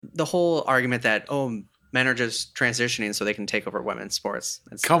the whole argument that, men are just transitioning so they can take over women's sports.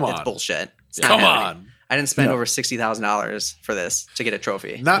 It's bullshit. It's not happening. I didn't spend over $60,000 for this to get a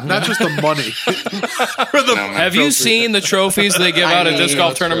trophy. Not just the money. Have you seen the trophies they give out at disc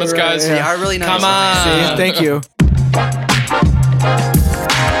golf tournaments, guys? They are really nice. Come on. See, thank you.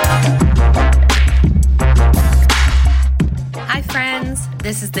 Hi, friends.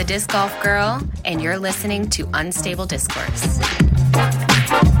 This is the Disc Golf Girl, and you're listening to Unstable Discourse.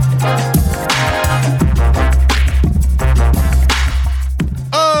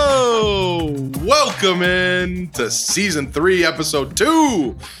 Welcome in to Season 3, Episode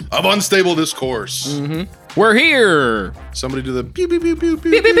 2 of Unstable Discourse. Mm-hmm. We're here. Somebody do the pew, pew, pew, pew,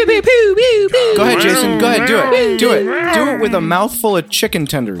 pew, pew, pew, pew, pew, pew. Go ahead, Jason. Go ahead. Do it. Do it with a mouthful of chicken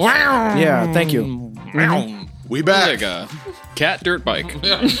tenders. Yeah, thank you. Mm-hmm. We back. Like a cat dirt bike.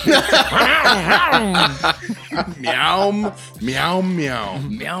 Meow, meow, meow.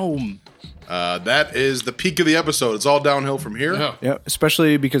 Meow. That is the peak of the episode. It's all downhill from here. Yeah,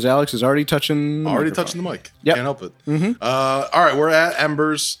 especially because Alex is already touching the mic. Yep. Can't help it. Mm-hmm. All right, we're at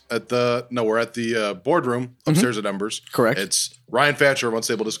Embers we're at the boardroom upstairs at Embers. Correct. It's Ryan Thatcher of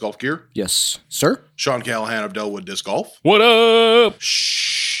Unstable Disc Golf Gear. Yes, sir. Sean Callahan of Delwood Disc Golf. What up?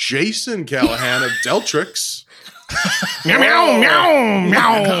 Jason Callahan of Deltrix. Meow, meow,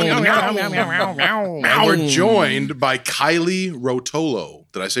 meow, meow, meow, meow, meow. And we're joined by Kylie Rotolo.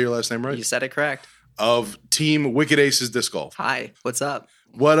 Did I say your last name right? You said it correct. Of Team Wicked Aces Disc Golf. Hi, what's up?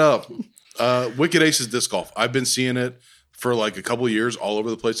 What up? Wicked Aces Disc Golf. I've been seeing it for like a couple of years all over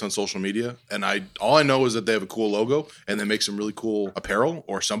the place on social media. And all I know is that they have a cool logo and they make some really cool apparel,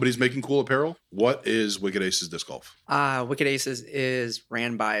 or somebody's making cool apparel. What is Wicked Aces Disc Golf? Wicked Aces is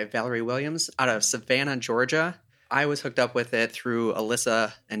ran by Valerie Williams out of Savannah, Georgia. I was hooked up with it through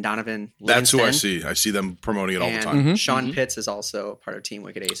Alyssa and Donovan Livingston. That's who I see. I see them promoting it all the time. Mm-hmm. Sean Pitts is also part of Team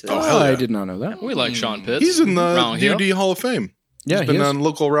Wicked Aces. Oh, hell yeah. I did not know that. We like Sean Pitts. He's in the DoD Hall of Fame. Yeah, he's been on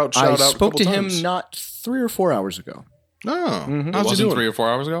Local Route Shout Out. I spoke to times. him not 3 or 4 hours ago. Oh, It how's he wasn't doing? 3 or 4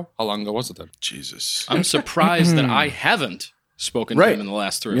 hours ago? How long ago was it then? Jesus. I'm surprised that I haven't spoken to him in the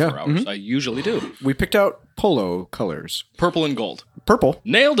last 3 or 4 hours. I usually do. We picked out polo colors. Purple and gold. Purple.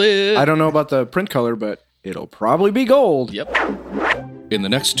 Nailed it. I don't know about the print color, but it'll probably be gold. Yep. In the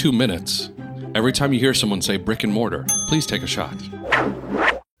next 2 minutes, every time you hear someone say brick and mortar, please take a shot.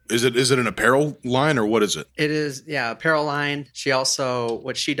 Is it an apparel line or what is it? It is, apparel line. She also,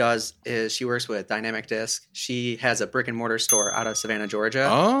 what she does is she works with Dynamic Disc. She has a brick and mortar store out of Savannah, Georgia.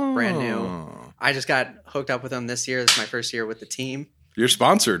 Oh. Brand new. I just got hooked up with them this year. This is my first year with the team. You're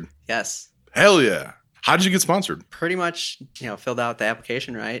sponsored. Yes. Hell yeah. How did you get sponsored? Pretty much, filled out the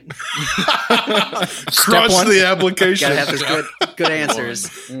application right. Crush the application. Gotta have those good answers.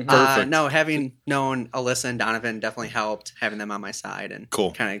 Perfect. No, having known Alyssa and Donovan definitely helped, having them on my side and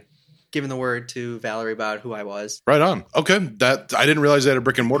kind of giving the word to Valerie about who I was. Right on. Okay, that I didn't realize they had a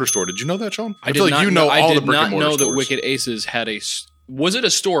brick and mortar store. Did you know that, Sean? I feel did like not you know all the brick and mortar I did not know stores. that Wicked Aces had was it a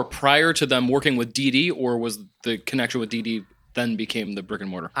store prior to them working with DD, or was the connection with DD then became the brick and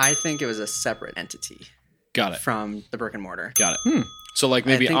mortar? I think it was a separate entity. Got it. From the brick and mortar. Got it. So like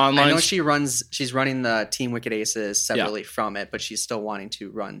maybe online. I know she's running the Team Wicked Aces separately from it, but she's still wanting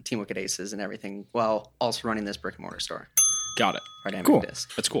to run Team Wicked Aces and everything while also running this brick and mortar store. Got it. Cool.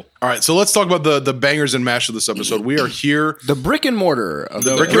 That's cool. All right, so let's talk about the bangers and mash of this episode. We are here. The brick and mortar of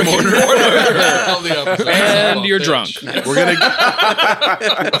The brick and mortar. And you're drunk.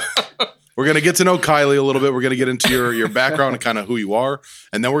 We're gonna get to know Kylie a little bit. We're gonna get into your background and kind of who you are,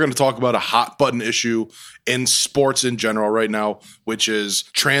 and then we're gonna talk about a hot button issue in sports in general right now, which is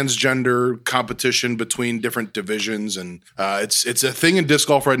transgender competition between different divisions, and it's a thing in disc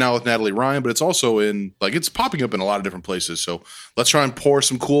golf right now with Natalie Ryan, but it's also it's popping up in a lot of different places. So let's try and pour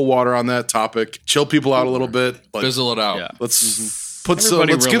some cool water on that topic, chill people out a little bit, Fizzle it out. Yeah. let's.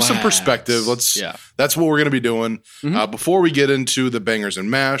 Everybody Let's give some relax. perspective. That's what we're going to be doing. Before we get into the bangers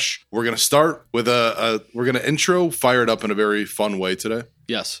and mash, we're going to start with we're going to intro Fired Up in a very fun way today.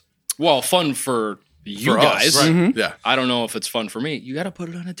 Yes. Well, fun for you For guys. us, right? Yeah. I don't know if it's fun for me. You got to put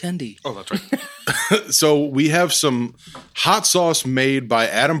it on attendee. Oh, that's right. So we have some hot sauce made by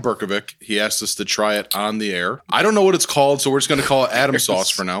Adam Berkovic. He asked us to try it on the air. I don't know what it's called, so we're just going to call it Adam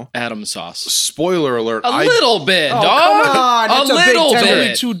sauce for now. Adam sauce. Spoiler alert. A little bit, dog. Come on. That's a little big tender.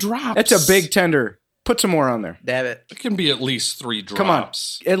 bit. 2 drops. That's a big tender. Put some more on there. Dab it. It can be at least 3 drops. Come on.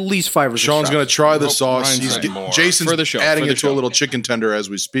 At least 5 or 6 Sean's going to try the Nope, sauce. Ryan's saying more. Jason's For the show, adding for the it to a show. little chicken tender as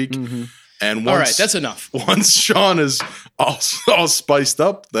we speak. And All right, that's enough. Once Sean is all spiced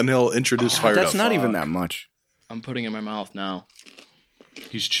up, then he'll introduce Fired Up. That's not even that much. I'm putting it in my mouth now.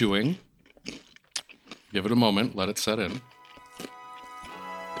 He's chewing. Give it a moment. Let it set in.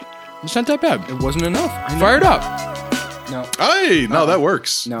 It's not that bad. It wasn't enough. Fire it up. No. Hey, no, that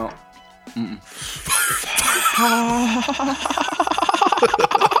works. No.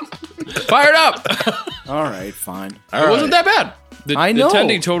 Fire it up. All right, fine. It wasn't that bad. I know. The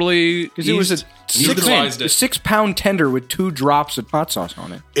tendy totally Because it was a neutralized it. 6-pound tender with 2 drops of hot sauce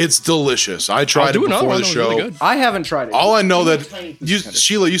on it. It's delicious. I tried it before the show. Really good. I haven't tried it. All I know that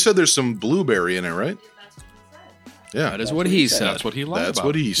Sheila, you said there's some blueberry in it, right? Yeah, That is what he said. That's what he lied that's about.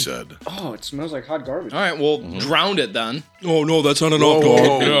 what he said. Oh, it smells like hot garbage. All right, well, drown it then. Oh, no, that's not Whoa, enough,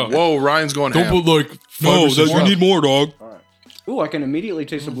 whoa, dog. whoa, Ryan's going ham. Don't put like, no, you need more, dog. Ooh, I can immediately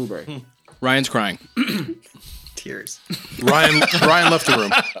taste the blueberry. Ryan's crying. Tears. Ryan left the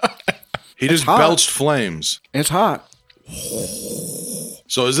room. He just hot. belched flames. It's hot.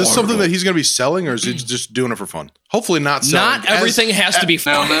 So is this something that he's going to be selling, or is he just doing it for fun? Hopefully not selling. Not everything has to be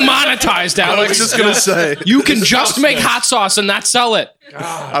monetized, I Alex. was just going to say. You can just make hot sauce and not sell it.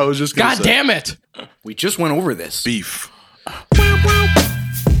 I was just going to God say. damn it. We just went over this. Beef.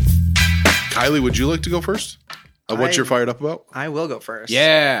 Kylie, would you like to go first? What you're fired up about? I will go first.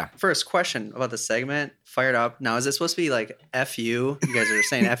 Yeah. First question about the segment. Fired up. Now, is it supposed to be like F you? You guys are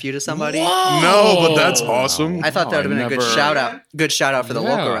saying F you to somebody? No, but that's awesome. I thought that would have been a good shout out. Good shout out for the Yeah.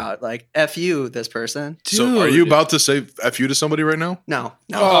 local route. Like F you, this person. So are you about to say F you to somebody right now? No.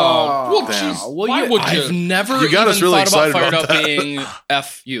 Oh, well, damn. geez, Well, why you- would you? I've never You got even us really thought excited about fired about up that. being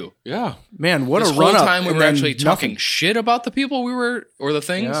F you. Yeah. Man, what This a whole run up. time we and were then actually talking nothing. shit about the people we were, or the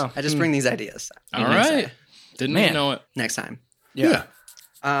things. Yeah. I just bring these ideas. All right. Didn't Man. know it. Next time. Yeah.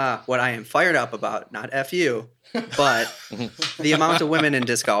 What I am fired up about, not F you, but the amount of women in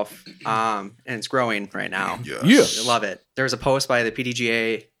disc golf, and it's growing right now. Yes. I love it. There was a post by the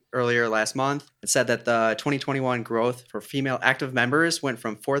PDGA earlier last month. It said that the 2021 growth for female active members went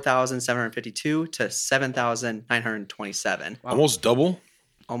from 4,752 to 7,927. Almost double?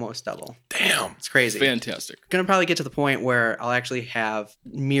 Almost double. Damn. It's crazy. Fantastic. Gonna probably get to the point where I'll actually have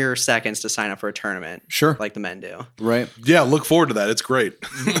mere seconds to sign up for a tournament. Sure. Like the men do. Right. Yeah, look forward to that. It's great.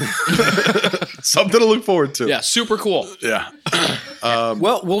 Something to look forward to. Yeah, super cool. Yeah.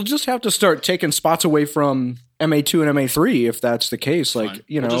 Well, we'll just have to start taking spots away from MA2 and MA3 if that's the case. Like, Fine.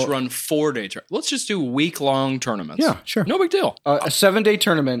 you know, We'll just run 4-day tournaments. Let's just do week-long tournaments. Yeah, sure. No big deal. a 7-day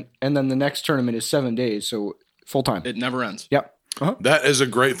tournament, and then the next tournament is 7 days, so full time. It never ends. Yep. Uh-huh. That is a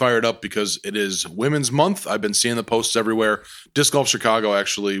great fired up because it is Women's Month. I've been seeing the posts everywhere. Disc Golf Chicago,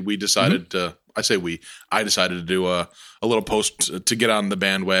 actually, we decided to, I decided to do a little post to get on the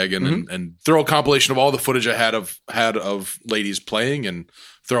bandwagon and throw a compilation of all the footage I had of ladies playing and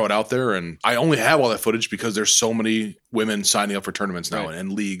throw it out there. And I only have all that footage because there's so many women signing up for tournaments now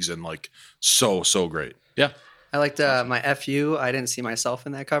and leagues and like so great. Yeah. I liked my FU. I didn't see myself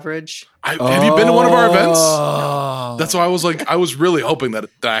in that coverage. Have you been to one of our events? That's why I was really hoping that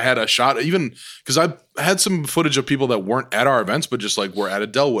I had a shot, even because I had some footage of people that weren't at our events, but just like were at a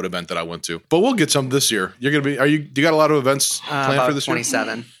Delwood event that I went to. But we'll get some this year. You're going to be, you got a lot of events planned About for this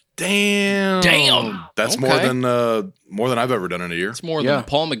 27. year? Damn. That's Okay. more than I've ever done in a year. It's more Yeah. than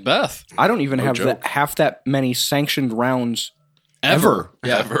Paul Macbeth. I don't even have joke. half that many sanctioned rounds Ever.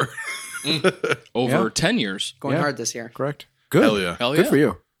 Yeah. Ever. Over 10 years. Going Yeah. hard this year. Correct. Good. Hell yeah. Hell yeah. Good for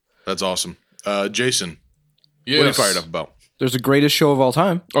you. That's awesome. Jason, what are you Yes. fired up about? There's the greatest show of all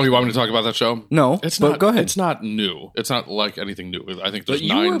time. Oh, you want me to talk about that show? No, It's but not. go ahead. It's not new. It's not like anything new. I think there's But you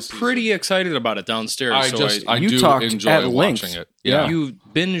 9 were seasons. pretty excited about it downstairs. I You do talked enjoy at length. watching it. Yeah. Yeah. You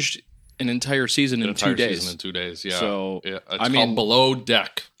binged an entire season in Entire 2 days. season in 2 days. Yeah. So, yeah. It's I mean- called Below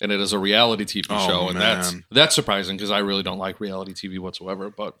Deck, and it is a reality TV Oh, show, and man. that's surprising because I really don't like reality TV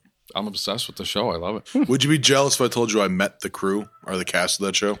whatsoever. But I'm obsessed with the show. I love it. Would you be jealous if I told you I met the crew or the cast of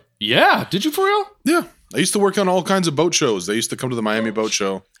that show? Yeah. Did you for real? Yeah. I used to work on all kinds of boat shows. They used to come to the Miami Boat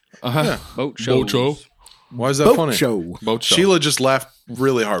Show. Boat shows. Boat show. Why is that Boat funny? show. Boat show. Sheila just laughed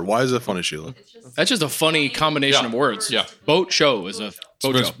really hard. Why is that funny, Sheila? That's just a funny combination Yeah. of words. Yeah. Boat show is a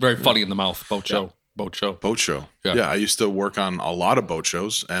boat It's show. very funny in the mouth. Boat show. Boat show. Boat show. Yeah. Yeah, I used to work on a lot of boat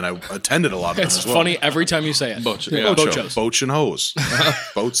shows, and I attended a lot of them It's as well. funny every time you say it. Boat show. Yeah. Boat Boat shows. Boats and hoes.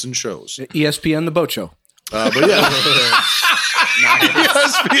 Boats and shows. ESPN The Boat Show. But yeah.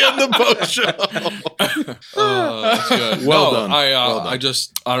 ESPN the boat show. That's good. Well No, done. I Well done.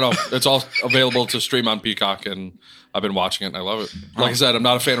 I don't know. It's all available to stream on Peacock, and I've been watching it, and I love it. Like I said, I'm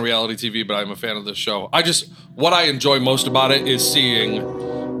not a fan of reality TV, but I'm a fan of this show. What I enjoy most about it is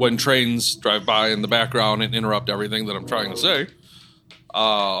seeing when trains drive by in the background and interrupt everything that I'm trying to say.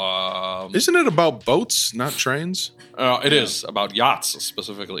 Isn't it about boats, not trains? It is about yachts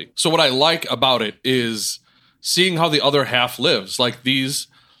specifically. So what I like about it is seeing how the other half lives. Like these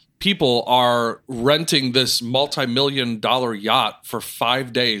people are renting this multi-million-dollar yacht for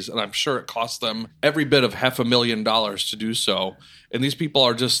 5 days, and I'm sure it costs them every bit of $500,000 to do so. And these people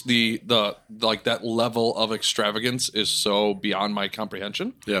are just the like that level of extravagance is so beyond my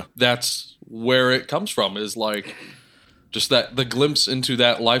comprehension. Yeah. That's where it comes from, is like just that the glimpse into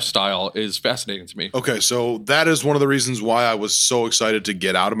that lifestyle is fascinating to me. Okay, so that is one of the reasons why I was so excited to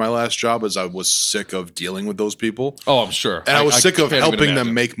get out of my last job, is I was sick of dealing with those people. Oh, I'm sure. And I was sick of can't even helping them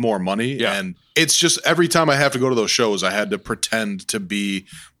imagine. make more money. Yeah. And it's just every time I have to go to those shows, I had to pretend to be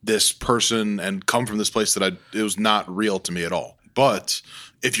this person and come from this place that it was not real to me at all. But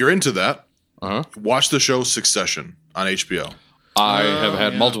if you're into that, watch the show Succession on HBO. I have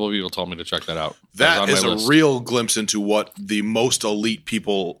had multiple people tell me to check that out. That was is on my a list. real glimpse into what the most elite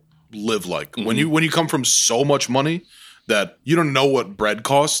people live like. When you come from so much money that you don't know what bread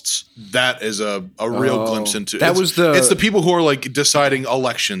costs, that is a real glimpse into it's the people who are like deciding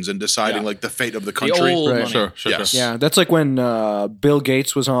elections and deciding like the fate of the country. old money. Sure. Yes. Yeah, that's like when Bill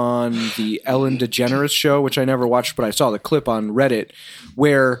Gates was on the Ellen DeGeneres show, which I never watched, but I saw the clip on Reddit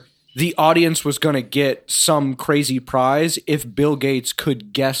where the audience was going to get some crazy prize if Bill Gates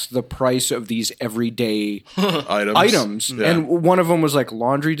could guess the price of these everyday items. Yeah. And one of them was like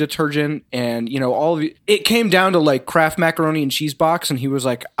laundry detergent, and all of it came down to like Kraft macaroni and cheese box, and he was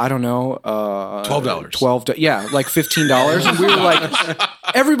like, I don't know, $12. Yeah, like $15. And we were like,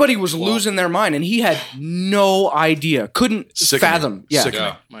 everybody was losing their mind, and he had no idea, couldn't fathom. Yeah.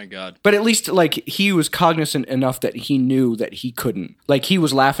 Yeah. My God. But at least like he was cognizant enough that he knew that he couldn't. Like he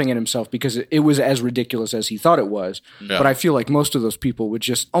was laughing at himself because it was as ridiculous as he thought it was. Yeah. But I feel like most of those people would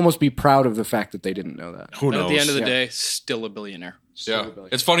just almost be proud of the fact that they didn't know that. Who knows? At the end of the day, still a billionaire. Yeah.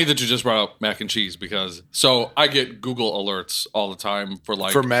 It's funny that you just brought up mac and cheese, because I get Google alerts all the time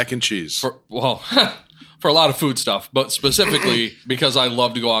for mac and cheese. For a lot of food stuff, but specifically because I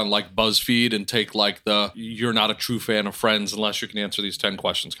love to go on like BuzzFeed and take like you're not a true fan of Friends unless you can answer these 10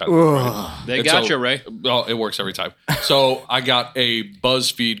 questions kind of thing, right? They got you, Ray. Well, it works every time. So I got a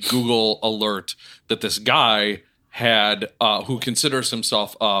BuzzFeed Google alert that this guy had who considers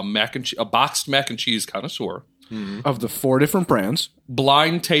himself a boxed mac and cheese connoisseur. Of the 4 different brands.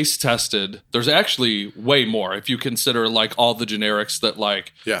 Blind taste tested. There's actually way more if you consider like all the generics that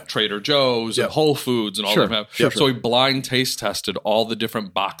like Trader Joe's and Whole Foods and all that have. Yep. So he blind taste tested all the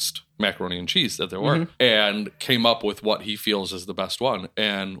different boxed macaroni and cheese that there were and came up with what he feels is the best one.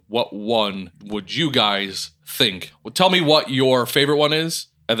 And what one would you guys think? Well, tell me what your favorite one is,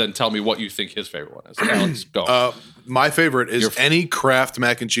 and then tell me what you think his favorite one is. Alex, go. My favorite is any Kraft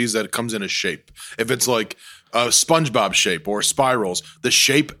mac and cheese that comes in a shape. If it's like a SpongeBob shape or spirals, the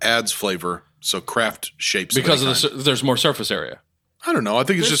shape adds flavor. So Kraft shapes. Because there's more surface area. I don't know. I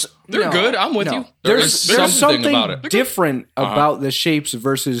think it's just They're good. I'm with you. There's something about it. different about the shapes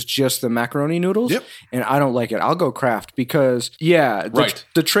versus just the macaroni noodles. Yep. And I don't like it. I'll go Kraft because,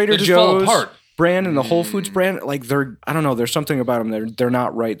 the Trader They just fall Joe's apart. brand and the Whole Foods brand, like I don't know, there's something about them. They're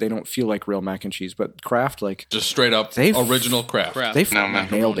not right. They don't feel like real mac and cheese. But Kraft, like, Just straight up They've- original Kraft. they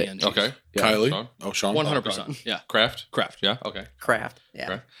nailed it. And Okay. Kylie. Sean? Oh, Sean. 100%. Yeah. Kraft? Kraft. Yeah. Okay. Kraft.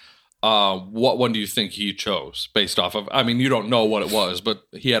 Yeah. Okay. What one do you think he chose based off of? I mean, you don't know what it was, but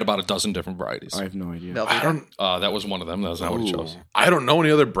he had about a dozen different varieties. I have no idea. Velveeta. That was one of them. That was not what he chose. I don't know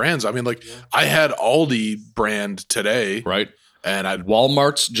any other brands. I mean, like I had Aldi brand today, Right? and I'd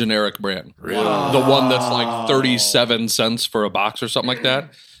Walmart's generic brand. really. The one that's like 37 cents for a box or something like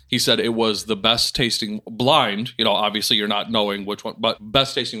that. He said it was the best tasting blind. Obviously you're not knowing which one, but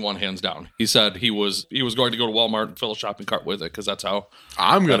best tasting one hands down. He said he was going to go to Walmart and fill a shopping cart with it because that's how.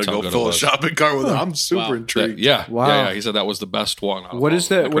 I'm gonna That's how go good fill it a was. shopping cart with it. I'm super intrigued. Yeah. Wow. Yeah. He said that was the best one. out of What all is of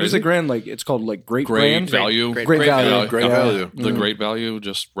them. the Isn't what is the that brand like? It's called like Great Great Brand? value. Great value. Great Yeah. value. The great value,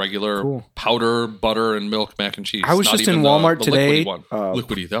 just regular Cool. powder, butter, and milk mac and cheese. I was Not just even in the Walmart today, Liquidy one.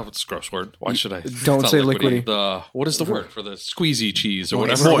 Liquidy, that was a gross word. Why should I? Don't It's say not liquidy. What is the word for the squeezy cheese or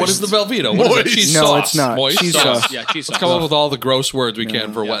whatever? Moist. What is the Velveeta? What is it? Moist. Cheese No, sauce. it's not. Moist Cheese sauce. Yeah, cheese Let's sauce. come up with all the gross words we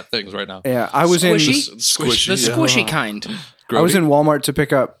can for wet things right now. Yeah, I was Squishy? in Squishy. The yeah. squishy kind. I was in Walmart to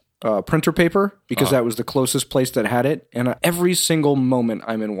pick up printer paper because that was the closest place that had it. And every single moment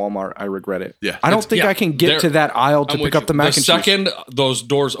I'm in Walmart, I regret it. Yeah. I don't think I can get to that aisle to I'm pick with up you. the mac and cheese. second those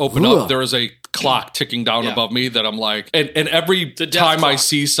doors open Ugh. up, there is a clock ticking down Yeah. above me that I'm like, and every death time I clock.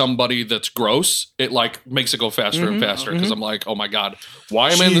 see somebody that's gross, it like makes it go faster and faster because I'm like, oh my god,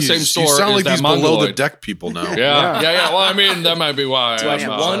 why am I in the same Jeez, store? You sound as like that these below the Mongoloid? deck people now. Yeah. Well, I mean, that might be why. I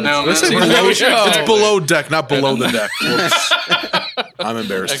have one? No, Listen, below, it's below deck, not below the deck. Whoops. I'm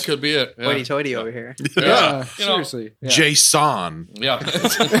embarrassed. That could be it. Yeah. Hoity-toity over here. Yeah. Seriously. Yeah. Jason. Yeah.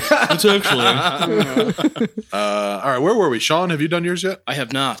 It's actually. All right, where were we? Sean, have you done yours yet? I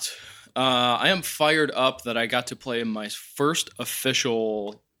have not. I am fired up that I got to play my first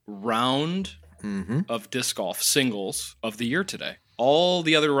official round of disc golf singles of the year today. All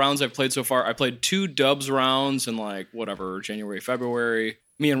the other rounds I've played so far, I played 2 dubs rounds in January, February.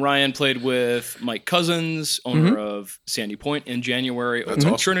 Me and Ryan played with Mike Cousins, owner of Sandy Point, in January. That's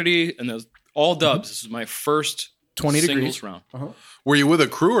awesome. Trinity, and those all dubs. This is my first 20 singles degrees. round. Were you with a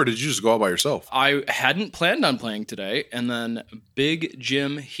crew or did you just go out by yourself? I hadn't planned on playing today, and then Big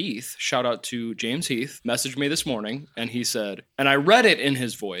Jim Heath, shout out to James Heath, messaged me this morning, and he said, and I read it in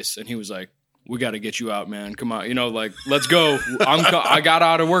his voice, and he was like, "We got to get you out, man. Come on, let's go. I got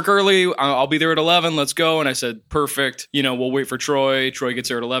out of work early. I'll be there at 11. Let's go." And I said, "Perfect. We'll wait for Troy. Troy gets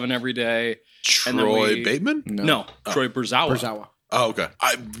there at 11 every day." Troy Bateman? No, Troy Burzawa. Berzawa. Oh, okay.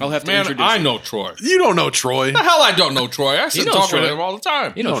 I'll have to Man, introduce I him. know Troy. You don't know Troy. The hell I don't know Troy. I sit knows talking Troy. with him all the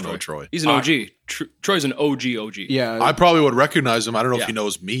time. You You know don't Troy. know Troy. He's an OG. Troy's an OG. Yeah. I probably would recognize him. I don't know if Yeah. he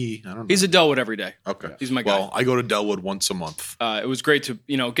knows me. I don't know. He's at Delwood every day. Okay. He's my guy. Well, I go to Delwood once a month. It was great to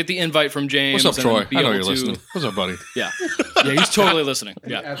get the invite from James. What's up, and Troy? be I know able you're to- listening. What's up, buddy? Yeah, he's totally listening.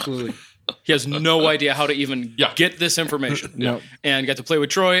 Yeah, Absolutely. he has no idea how to even Yeah. get this information. No. And got to play with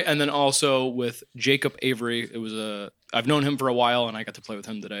Troy, and then also with Jacob Avery. It was I've known him for a while, and I got to play with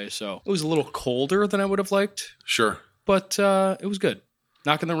him today. So it was a little colder than I would have liked, Sure. but it was good.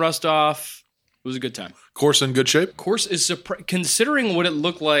 Knocking the rust off. It was a good time. Course in good shape? Course is considering what it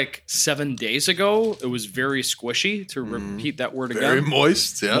looked like 7 days ago. It was very squishy, to repeat that word Very again.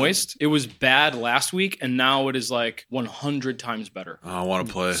 moist. Yeah. Moist. It was bad last week, and now it is like 100 times better. Oh, I want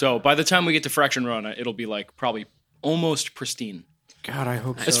to play. So by the time we get to Fraction Run, it'll be like probably almost pristine God, I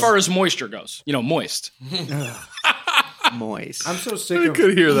hope so. as far as moisture goes. Moist. Moist. I'm so sick I of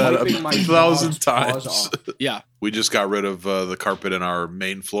could hear that wiping my 1,000 dog's paws times. off. Yeah. We just got rid of the carpet in our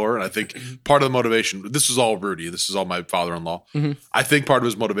main floor. And I think part of the motivation, this is all Rudy. This is all my father-in-law. I think part of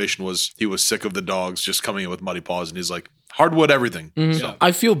his motivation was he was sick of the dogs just coming in with muddy paws. And he's like, hardwood everything. So,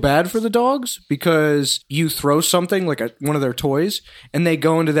 I feel bad for the dogs because you throw something like one of their toys and they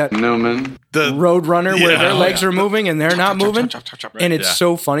go into that the road runner where Yeah. their legs are moving and they're not moving. And it's Yeah.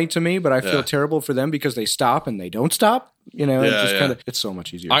 so funny to me, but I feel Yeah. terrible for them because they stop and they don't stop. It just yeah. kind of, it's so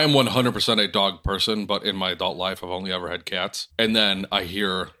much easier. I am 100% a dog person, but in my adult life, I've only ever had cats. And then I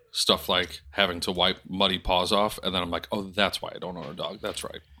hear stuff like having to wipe muddy paws off, and then I'm like, oh, that's why I don't own a dog. That's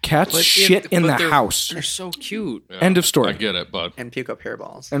right. Cats shit in the house. They're so cute. Yeah, End of story. I get it, but And puke up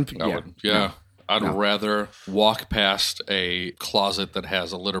hairballs. And I'd rather walk past a closet that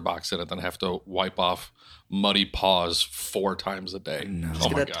has a litter box in it than have to wipe off muddy paws 4 times a day. Oh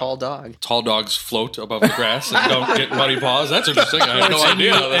Get my a God. tall dog. Tall dogs float above the grass and don't get muddy paws. That's interesting. I had no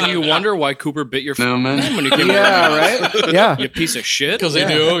idea. And you wonder why Cooper bit your man when you came Yeah, right? Yeah. You piece of shit. Because they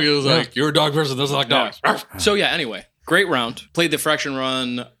do. He was like, you're a dog person. Doesn't like dogs. So yeah, anyway, great round. Played the Fraction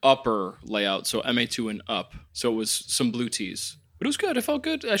Run upper layout, so MA2 and up. So it was some blue tees. But it was good. It felt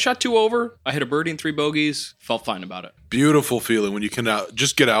good. I shot 2 over. I hit a birdie and 3 bogeys. Felt fine about it. beautiful feeling when you can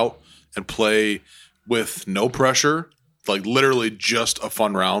just get out and play with no pressure, like literally just a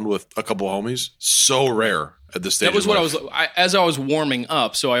fun round with a couple homies. So rare at this stage. That was of what life. as I was warming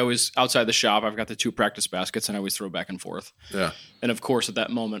up. So I always, outside the shop, I've got the 2 practice baskets and I always throw back and forth. Yeah. And of course, at that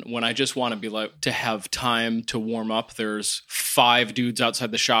moment, when I just want to be like, to have time to warm up, there's 5 dudes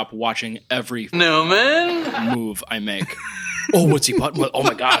outside the shop watching every move I make. Oh, what's he putting? Oh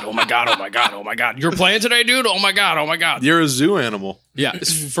my God. Oh my God. Oh my God. Oh my God. You're playing today, dude? Oh my God. Oh my God. You're a zoo animal. Yeah,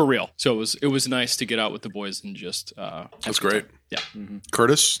 it's for real. So it was nice to get out with the boys and just That's great. Yeah.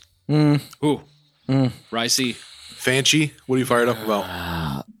 Curtis, Ooh. Ricey. Fanchi, what are you fired up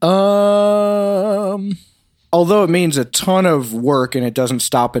about? Although it means a ton of work and it doesn't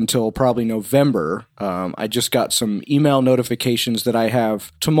stop until probably November, I just got some email notifications that I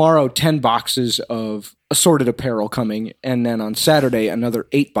have tomorrow 10 boxes of assorted apparel coming, and then on Saturday another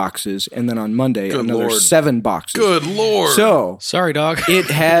 8 boxes, and then on Monday another Lord. 7 boxes. Good Lord. So Sorry, dog. it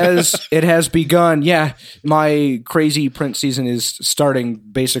has begun. Yeah, my crazy print season is starting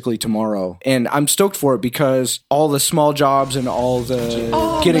basically tomorrow, and I'm stoked for it because all the small jobs and all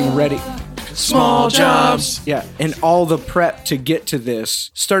the getting ready. Small jobs. Yeah, and all the prep to get to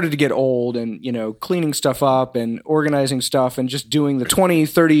this started to get old, and cleaning stuff up and organizing stuff and just doing the 20,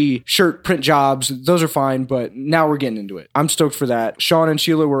 30 shirt print jobs. Those are fine, but now we're getting into it. I'm stoked for that. Sean and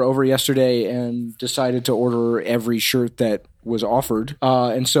Sheila were over yesterday and decided to order every shirt that was offered.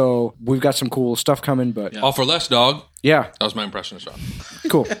 And so we've got some cool stuff coming, but Offer less, dog. Yeah, That was my impression of Sean.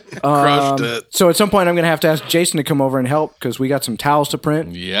 cool. Crushed it. So at some point, I'm going to have to ask Jason to come over and help because we got some towels to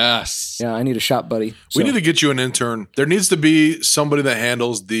print. Yes. Yeah, I need a shop buddy. We need to get you an intern. There needs to be somebody that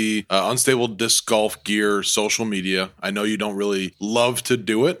handles the Unstable Disc Golf Gear social media. I know you don't really love to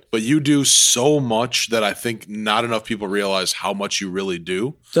do it, but you do so much that I think not enough people realize how much you really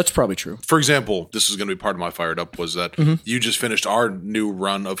do. That's probably true. For example, this is going to be part of my Fired Up, was that you just finished our new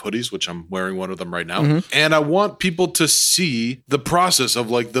run of hoodies, which I'm wearing one of them right now. And I want people to see the process of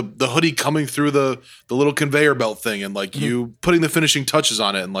like the hoodie coming through the little conveyor belt thing and like you putting the finishing touches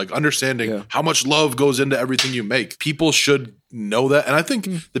on it and like understanding how much love goes into everything you make. People should know that. And I think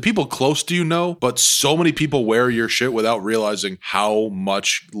the people close to you know, but so many people wear your shit without realizing how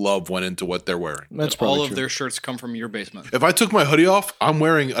much love went into what they're wearing. That's All probably of true. their shirts come from your basement. If I took my hoodie off, I'm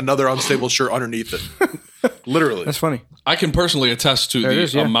wearing another Unstable shirt underneath it. Literally. That's funny. I can personally attest to There it the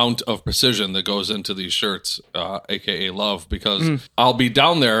is, yeah. amount of precision that goes into these shirts, aka love, because I'll be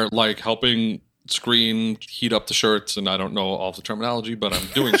down there like helping screen, heat up the shirts, and I don't know all the terminology, but I'm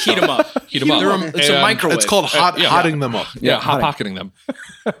doing Heat them up. Heat them up. It's a And- microwave. It's called hotting them up. Yeah, hot pocketing them.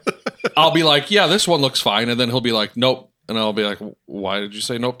 I'll be like, yeah, this one looks fine, and then he'll be like, nope. And I'll be like, why did you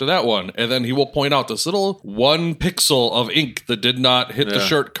say nope to that one? And then he will point out this little 1 pixel of ink that did not hit the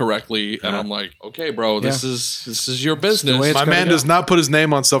shirt correctly. And I'm like, okay, bro, this is your business. way it's My gotta man go. does not put his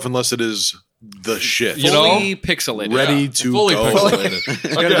name on stuff unless it is the shit. You know? Fully pixelated. Ready to fully go. pixelated.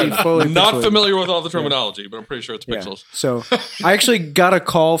 gotta be Again, fully not pixelated. familiar with all the terminology, but I'm pretty sure it's Yeah. pixels. So I actually got a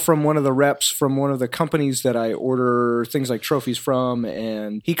call from one of the reps from one of the companies that I order things like trophies from,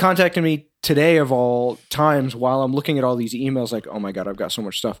 and he contacted me today of all times while I'm looking at all these emails like, oh my God, I've got so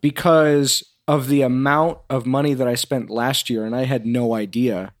much stuff because of the amount of money that I spent last year, and I had no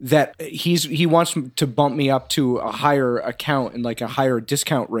idea that he wants to bump me up to a higher account and like a higher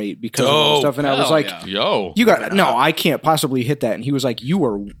discount rate because of all the stuff. And I was Hell like, yeah. Yo. you got no, I can't possibly hit that. And he was like, you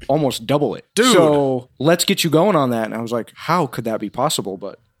were almost double it. Dude. So let's get you going on that. And I was like, how could that be possible?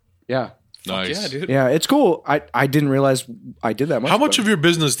 But yeah. Nice. Yeah, dude. Yeah, it's cool. I didn't realize I did that much. How much but- of your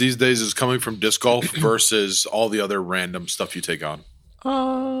business these days is coming from disc golf versus all the other random stuff you take on?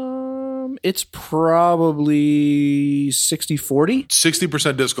 It's probably 60-40.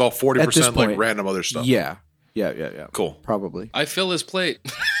 60% disc golf, At this 40% like point. random other stuff. Yeah. Cool. Probably. I fill his plate.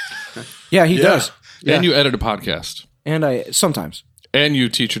 Yeah, he Yeah. does. Yeah. And you edit a podcast. And I sometimes. And you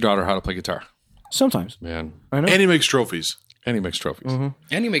teach your daughter how to play guitar. Sometimes. Man. I know. And he makes trophies. And he makes trophies.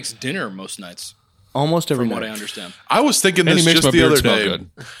 And he makes dinner most nights, Almost every from what I night. understand. I was thinking And this he makes just my the beard other smell day. good.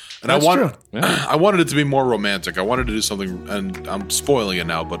 And That's true. I wanted it to be more romantic. I wanted to do something, and I'm spoiling it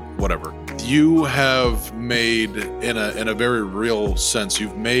now, but whatever. You have made, in a very real sense,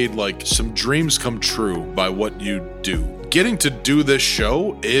 you've made like some dreams come true by what you do. Getting to do this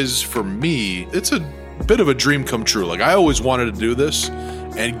show is, for me, it's a bit of a dream come true. Like I always wanted to do this,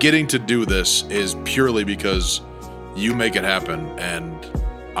 and getting to do this is purely because you make it happen, and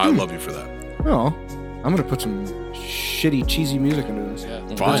I love you for that. Oh, I'm going to put some shitty, cheesy music into this. Yeah.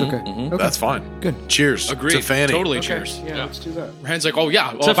 Fine. That's okay. Okay. That's fine. Good. Cheers. Agreed. To Fanny. Totally cheers. Yeah, let's do that. Ryan's like, oh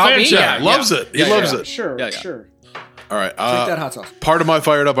yeah, well, a about fan me. chat. Yeah, Loves yeah. it. He Yeah, loves yeah. it. Sure, Yeah, yeah. sure. All right. Drink that hot sauce. Part of my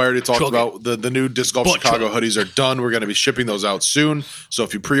Fired Up, I already talked Chug it. about. The new Disc Golf Chicago hoodies are done. We're going to be shipping those out soon. So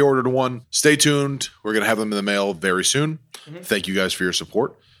if you pre-ordered one, stay tuned. We're going to have them in the mail very soon. Thank you guys for your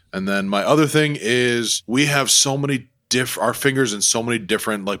support. And then my other thing is we have so many our fingers in so many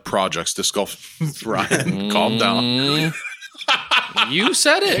different like projects. Disc Golf. Ryan, calm down. You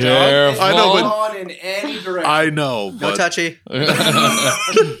said it. Careful. I know, but On in any direction. I know. No But touchy.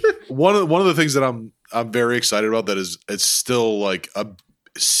 one of the things that I'm very excited about that is it's still like a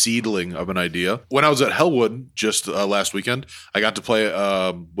seedling of an idea. When I was at Hellwood just last weekend, I got to play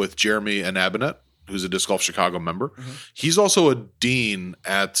with Jeremy and Abinet, who's a Disc Golf Chicago member. He's also a dean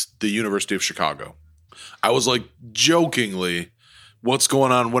at the University of Chicago. I was like jokingly, what's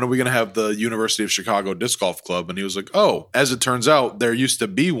going on? When are we going to have the University of Chicago Disc Golf Club? And he was like, oh, as it turns out, there used to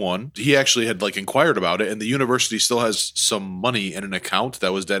be one. He actually had like inquired about it, and the university still has some money in an account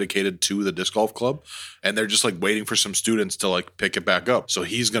that was dedicated to the Disc Golf Club. And they're just like waiting for some students to like pick it back up. So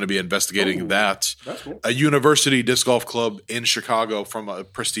he's going to be investigating that. That's cool. A university disc golf club in Chicago from a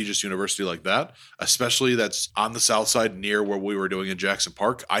prestigious university like that, especially that's on the south side near where we were doing in Jackson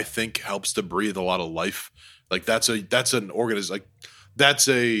Park, I think helps to breathe a lot of life. Like that's a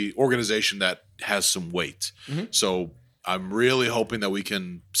organization that has some weight. So I'm really hoping that we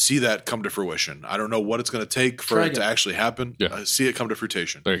can see that come to fruition. I don't know what it's going to take for it to actually happen. Yeah. See it come to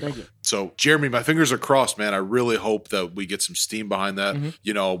fruition. There you go. Thank you. So, Jeremy, my fingers are crossed, man. I really hope that we get some steam behind that.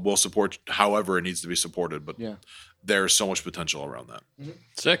 You know, we'll support however it needs to be supported, but Yeah. there's so much potential around that.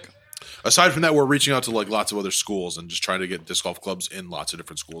 Sick. Aside from that, we're reaching out to like lots of other schools and just trying to get disc golf clubs in lots of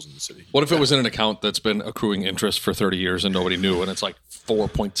different schools in the city. What if it was in an account that's been accruing interest for 30 years and nobody knew, and it's like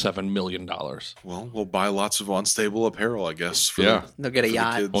 $4.7 million? Well, we'll buy lots of unstable apparel, I guess. For They'll get a for the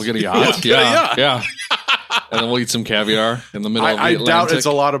yacht. kids. We'll get a yacht. Yeah. And then we'll eat some caviar in the middle of the I Atlantic. doubt it's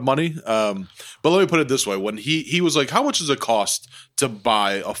a lot of money. But let me put it this way. When he was like, how much does it cost to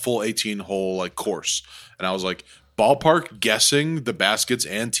buy a full 18-hole like course? And I was like, ballpark guessing the baskets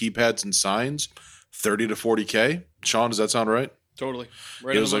and tee pads and signs, 30 to 40K. Sean, does that sound right? Totally.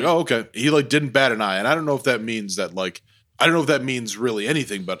 Right. He was like, oh, okay. He like didn't bat an eye. And I don't know if that means that like, I don't know if that means really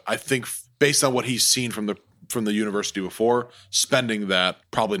anything, but I think based on what he's seen from the university before, spending that,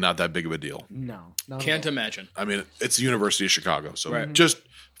 probably not that big of a deal. No. Can't imagine. I mean, it's the University of Chicago. So Right. just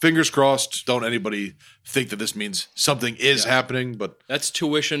fingers crossed. Don't anybody think that this means something is happening, but That's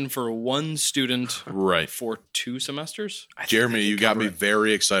tuition for one student right. for 2 semesters. Jeremy, you got me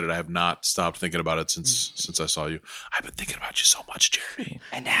very excited. I have not stopped thinking about it since I saw you. I've been thinking about you so much, Jeremy.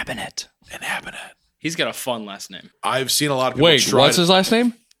 Inhabit. He's got a fun last name. I've seen a lot of people Wait, try what's his last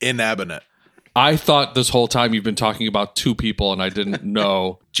name? Inhabit. I thought this whole time you've been talking about 2 people, and I didn't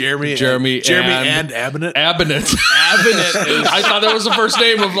know. Jeremy and Abinett. Abinett. I thought that was the first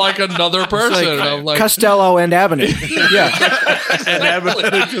name of like another person. And I'm like, Costello and Avenue. Yeah. And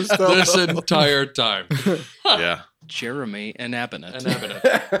Abinett and Costello. this entire time. Yeah. Jeremy and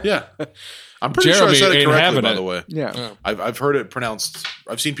Abinett. Yeah. I'm pretty sure I said it Jeremy correctly, by Inhabit. the way. Yeah. I've heard it pronounced.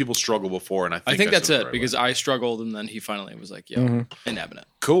 I've seen people struggle before, and I think that's said it right because way. I struggled and then he finally was like, yo, and Abinett.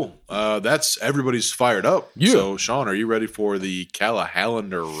 Cool. That's everybody's fired up. Yeah. So, Sean, are you ready for the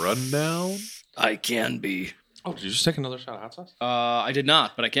Callahallander rundown? I can be. Oh, did you just take another shot of hot sauce? I did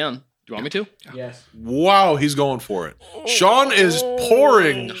not, but I can. Do you want me to? Yes. Wow, he's going for it. Sean is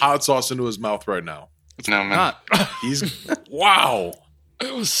pouring hot sauce into his mouth right now. No, man. Not. He's wow.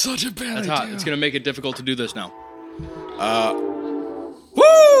 It was such a bad That's hot. It's going to make it difficult to do this now.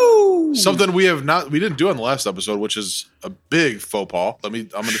 Woo! Something we didn't do on the last episode, which is a big faux pas. I'm going to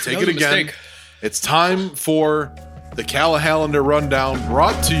take That was it a again. mistake. It's time for the Callahallander rundown,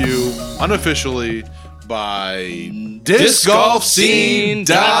 brought to you unofficially by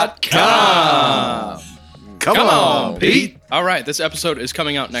discgolfscene.com. Come on, Pete. All right, this episode is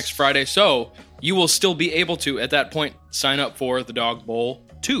coming out next Friday, so you will still be able to, at that point, sign up for the Dog Bowl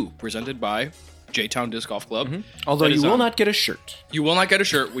 2, presented by J-Town Disc Golf Club. Although That you is will on. not get a shirt. You will not get a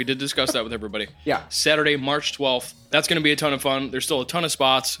shirt. We did discuss that with everybody. Yeah. Saturday, March 12th. That's going to be a ton of fun. There's still a ton of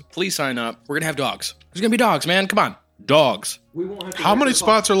spots. Please sign up. We're going to have dogs. There's going to be dogs, man. Come on. Dogs. We won't have to How many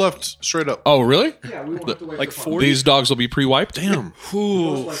spots are left straight up? Oh, really? Yeah, we won't have to wait Like for 40? These dogs will be pre-wiped? Damn.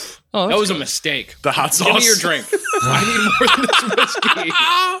 Ooh. Oh, That was a mistake. The hot sauce. Give me your drink. I need more than this whiskey.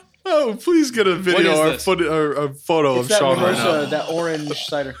 Oh, please get a video or this? a photo of Sean right now. that orange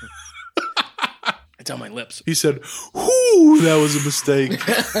cider. It's on my lips. He said, "Whoo, that was a mistake."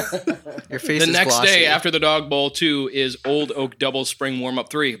 Your face The is next glossy. day after the Dog Bowl 2 is Old Oak Double Spring Warm-Up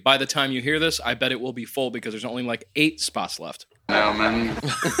 3. By the time you hear this, I bet it will be full because there's only like 8 spots left. No, man.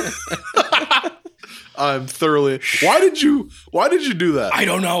 I'm thoroughly. Why did you do that? I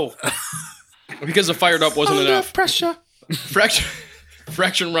don't know. Because the Fired Up wasn't enough. pressure.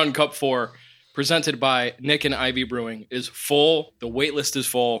 Fraction Run Cup 4, presented by Nick and Ivy Brewing, is full. The wait list is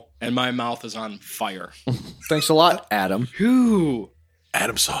full, and my mouth is on fire. Thanks a lot, Adam. Whew.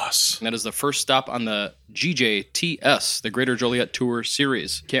 Adam sauce. And that is the first stop on the GJTS, the Greater Joliet Tour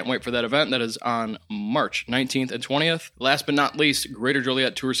Series. Can't wait for that event. That is on March 19th and 20th. Last but not least, Greater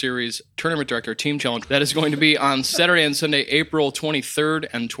Joliet Tour Series Tournament Director Team Challenge. That is going to be on Saturday and Sunday, April 23rd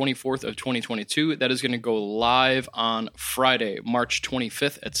and 24th of 2022. That is going to go live on Friday, March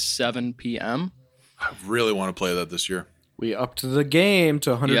 25th at 7 p.m. I really want to play that this year. We upped the game to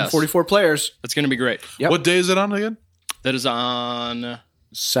 144 players. That's going to be great. Yep. What day is it on again? That is on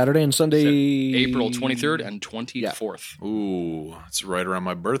Saturday and Sunday. April 23rd and 24th. Ooh, it's right around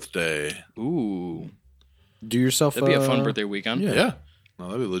my birthday. Ooh. Do yourself That'd be a fun birthday weekend. Yeah. No,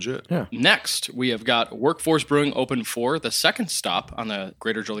 that'd be legit. Yeah. Next, we have got Workforce Brewing Open 4, the second stop on the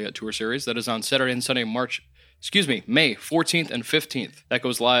Greater Joliet Tour Series. That is on Saturday and Sunday, May 14th and 15th. That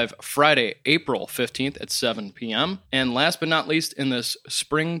goes live Friday, April 15th at 7 p.m. And last but not least, in this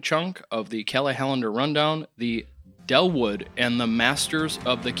spring chunk of the Callahallander Rundown, the Delwood and the Masters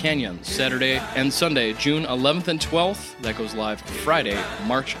of the Canyon, Saturday and Sunday, June 11th and 12th. That goes live Friday,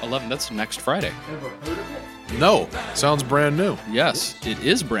 March 11th. That's next Friday. No, sounds brand new. Yes, it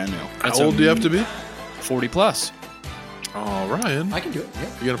is brand new. That's How old do you have to be? 40 plus. Oh, Ryan. I can do it. Yeah.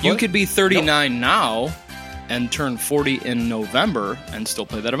 You gonna play? You could be 39 now and turn 40 in November and still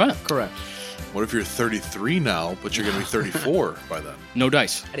play that event. Correct. What if you're 33 now, but you're going to be 34 by then? No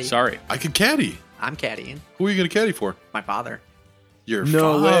dice. Eddie. Sorry. I could caddy. I'm caddying. Who are you going to caddy for? My father. Your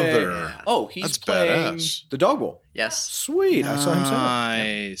No father. way. Oh, he's That's playing badass. the dog bowl. Yes. Sweet. I saw him set up.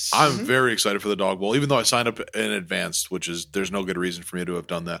 Nice. I'm very excited for the dog bowl, even though I signed up in advance, which is there's no good reason for me to have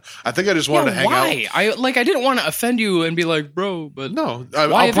done that. I think I just wanted to hang why? out. I didn't want to offend you and be like, bro, but No, Why I'll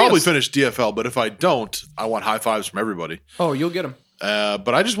probably advance? finish DFL, but if I don't, I want high fives from everybody. Oh, you'll get him.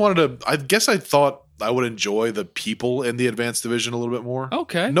 But I just wanted to. I guess I thought I would enjoy the people in the advanced division a little bit more.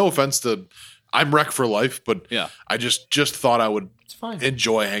 Okay. No offense to, I'm rec for life, but Yeah. I just thought I would It's fine.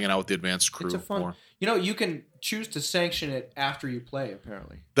 enjoy hanging out with the advanced crew It's a fun. more. You know, you can choose to sanction it after you play.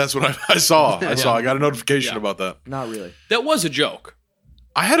 Apparently, That's what I saw. I got a notification Yeah. about that. not really. that was a joke.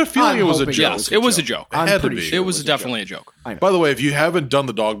 I had a feeling I'm it was a hoping joke. Yes, it was a joke. It had to pretty be. sure. It was was a definitely a joke. By the way, if you haven't done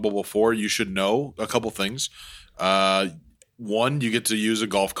the dog bowl before, you should know a couple things. One, you get to use a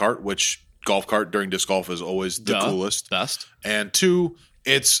golf cart, which golf cart during disc golf is always the Duh. coolest. Best. And two,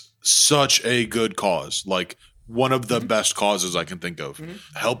 it's such a good cause. Like one of the best causes I can think of.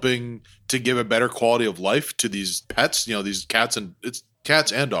 Helping to give a better quality of life to these pets, these cats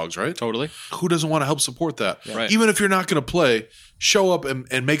and dogs, right? Totally. Who doesn't want to help support that? Right. Even if you're not going to play, show up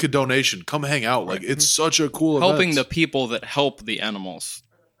and make a donation. Come hang out. Like it's such a cool Helping the event. people that help the animals.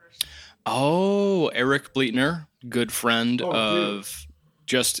 Oh, Eric Bleetner, good friend of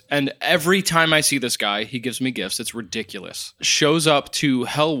and every time I see this guy, he gives me gifts. It's ridiculous. Shows up to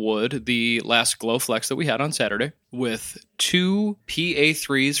Hellwood, the last Glow Flex that we had on Saturday, with 2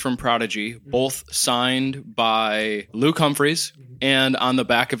 PA3s from Prodigy, both signed by Luke Humphreys. And on the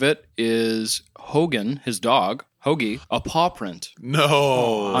back of it is Hogan, his dog, Hoagie, a paw print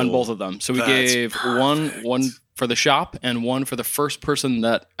No. on both of them. So we That's gave one for the shop and one for the first person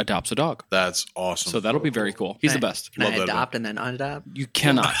that adopts a dog. That's awesome. So that'll be very cool. He's the best. Can Love I that adopt and then unadopt? You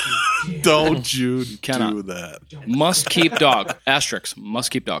cannot. Don't you Cannot. do that. Must keep dog. Asterisk. Must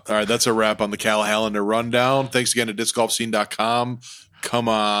keep dog. All right, that's a wrap on the Cal Hallander rundown. Thanks again to discgolfscene.com. Come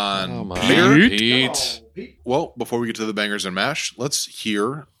on, Pete. Well, before we get to the bangers and mash, let's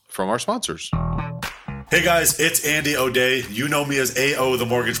hear from our sponsors. Hey guys, it's Andy O'Day. You know me as AO the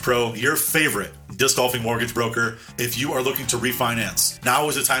Mortgage Pro, your favorite disc golfing mortgage broker. If you are looking to refinance, now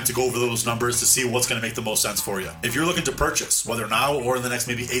is the time to go over those numbers to see what's going to make the most sense for you. If you're looking to purchase, whether now or in the next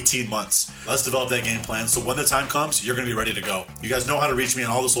maybe 18 months, let's develop that game plan so when the time comes, you're going to be ready to go. You guys know how to reach me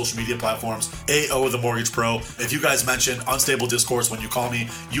on all the social media platforms, AO the Mortgage Pro. If you guys mention Unstable Discourse when you call me,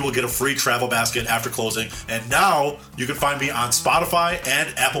 you will get a free travel basket after closing. And now you can find me on Spotify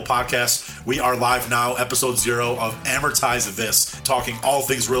and Apple Podcasts. We are live now, episode 0 of Amortize This, talking all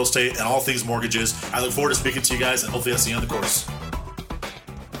things real estate and all things mortgages. I look forward to speaking to you guys, and hopefully I'll see you on the course.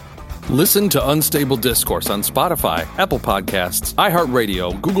 Listen to Unstable Discourse on Spotify, Apple Podcasts,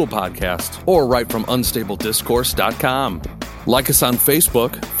 iHeartRadio, Google Podcasts, or right from unstablediscourse.com. Like us on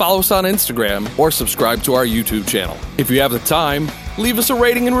Facebook, follow us on Instagram, or subscribe to our YouTube channel. If you have the time, leave us a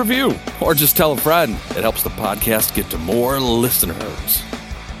rating and review, or just tell a friend. It helps the podcast get to more listeners.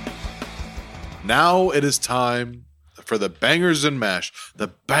 Now it is time for the bangers and mash. The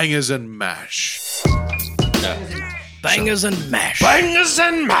bangers and mash. Bangers and mash. Bangers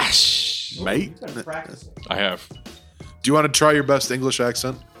and mash. Mate, I have. do you want to try your best English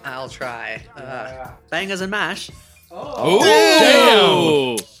accent? I'll try. Bangers and mash. Oh,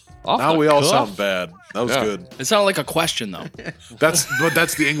 damn. Now we all sound bad. That was Yeah. good. It sounded like a question, though. That's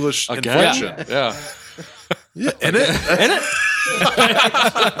the English Again? inflection. Yeah. Yeah, in it. In it?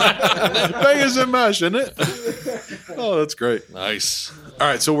 Bangers and mash, in it. Oh, that's great. Nice. All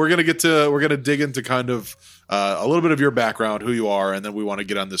right, so we're gonna dig into kind of a little bit of your background, who you are, and then we want to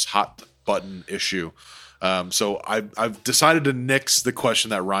get on this hot button issue. So I've decided to nix the question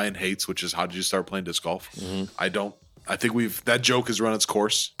that Ryan hates, which is how did you start playing disc golf? I think that joke has run its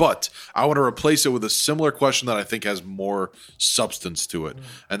course, but I want to replace it with a similar question that I think has more substance to it,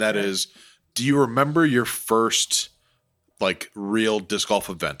 and that is, do you remember your first real disc golf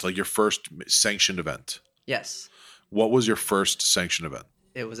event, like your first sanctioned event? Yes. What was your first sanctioned event?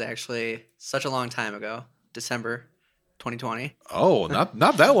 It was actually such a long time ago. December 2020. Oh,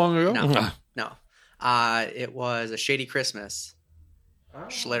 not that long ago. No. It was a Shady Christmas.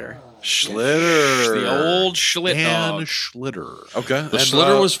 Schlitter. Schlitter. The old Schlitt Dan dog. Schlitter. Okay. The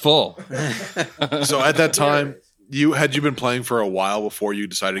Schlitter was full. So at that time, had you been playing for a while before you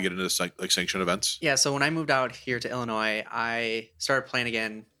decided to get into sanctioned events? Yeah, so when I moved out here to Illinois, I started playing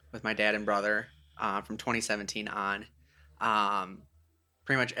again with my dad and brother from 2017 on.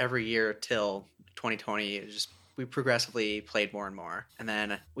 Pretty much every year till 2020, we we progressively played more and more. And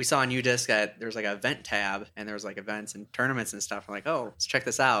then we saw on UDisc that there was like an event tab, and there was like events and tournaments and stuff. I'm like, oh, let's check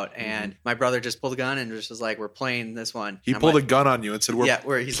this out. And my brother just pulled a gun and just was like, we're playing this one. He pulled a gun on you and said,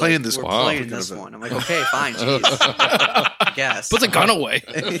 we're he's playing like, this we're one. playing this one. I'm like, okay, fine, jeez. I guess. Put the gun away.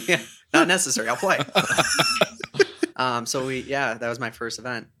 Yeah, not necessary. I'll play. So that was my first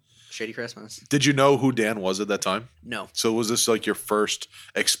event. Shady Christmas. Did you know who Dan was at that time? No. So was this like your first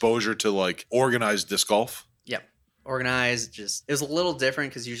exposure to like organized disc golf? Yep. Organized, it was a little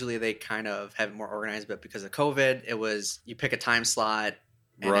different because usually they kind of have it more organized, but because of COVID, it was you pick a time slot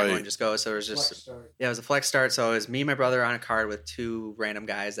and everyone just goes. So it was just, it was a flex start. So it was me and my brother on a card with two random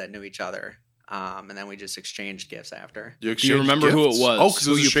guys that knew each other. And then we just exchanged gifts after. Do you remember who it was? Oh, because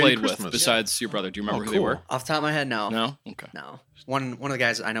who you played Christmas. with besides your brother? Do you remember who they were? Off the top of my head, no. No? Okay. No. One of the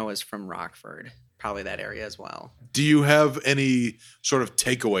guys I know is from Rockford, probably that area as well. Do you have any sort of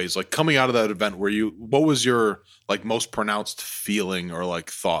takeaways, like coming out of that event what was your like most pronounced feeling or like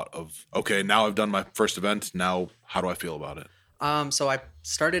thought of, okay, now I've done my first event. Now how do I feel about it? So I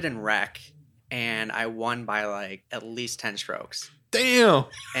started in rec and I won by like at least 10 strokes. Damn.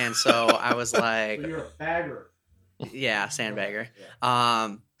 And so I was like, You're a bagger. yeah, sandbagger.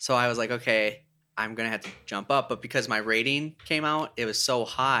 So I was like, okay, I'm going to have to jump up. But because my rating came out, it was so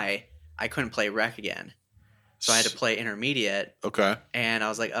high, I couldn't play rec again. So I had to play intermediate. Okay. And I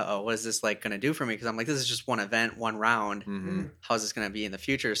was like, what is this like going to do for me? Because I'm like, this is just one event, one round. Mm-hmm. How's this going to be in the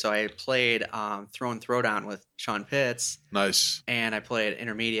future? So I played throw and throwdown with Sean Pitts. Nice. And I played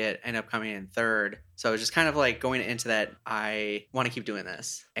intermediate, ended up coming in third. So I was just kind of like going into that, I want to keep doing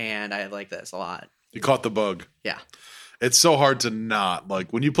this. And I like this a lot. You caught the bug. Yeah. It's so hard to not.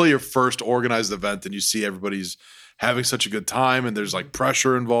 Like when you play your first organized event and you see everybody's having such a good time and there's like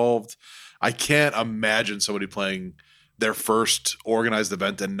pressure involved. I can't imagine somebody playing their first organized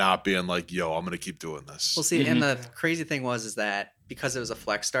event and not being like, yo, I'm going to keep doing this. Well, see, and the crazy thing is that because it was a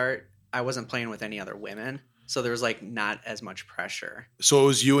flex start, I wasn't playing with any other women. So there was like not as much pressure. So it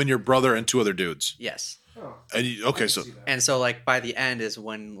was you and your brother and two other dudes. Yes. Oh, And so like by the end is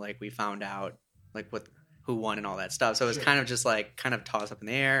when like we found out like who won and all that stuff. So it was kind of just like kind of tossed up in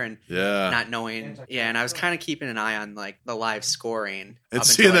the air and not knowing. Yeah, and I was kind of keeping an eye on like the live scoring. And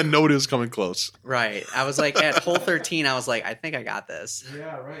seeing that nobody was coming close. Right. I was like at hole 13, I was like, I think I got this.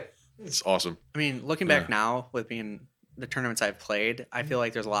 yeah, right. It's awesome. I mean, looking back now with being the tournaments I've played, I feel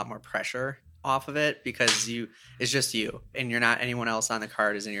like there's a lot more pressure off of it because it's just you and you're not anyone else on the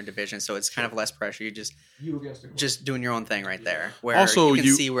card is in your division. So it's kind of less pressure. You just doing your own thing right there. Where also, you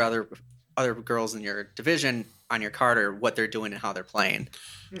can see where other girls in your division on your card or what they're doing and how they're playing.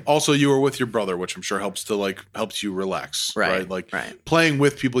 Also, you were with your brother, which I'm sure helps you relax, right? Like playing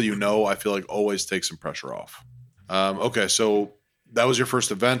with people you know, I feel like always takes some pressure off. Okay, so that was your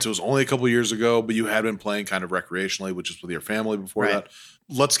first event. It was only a couple years ago, but you had been playing kind of recreationally, which is with your family before that.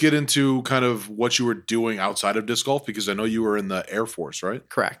 Let's get into kind of what you were doing outside of disc golf because I know you were in the Air Force, right?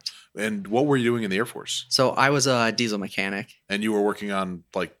 Correct. And what were you doing in the Air Force? So I was a diesel mechanic. And you were working on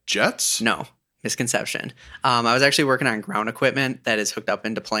like jets? No, misconception. I was actually working on ground equipment that is hooked up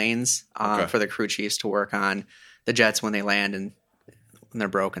into planes for the crew chiefs to work on the jets when they land and when they're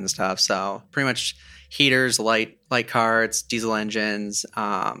broken and stuff. So pretty much heaters, light cards, diesel engines,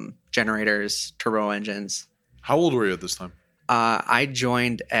 generators, turbo engines. How old were you at this time? I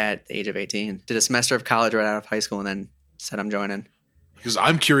joined at the age of 18. Did a semester of college right out of high school and then said I'm joining. Because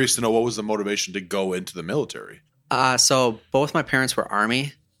I'm curious to know what was the motivation to go into the military? So both my parents were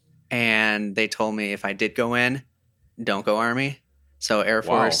Army, and they told me if I did go in, don't go Army. So Air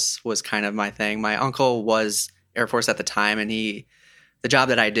Force was kind of my thing. My uncle was Air Force at the time, and the job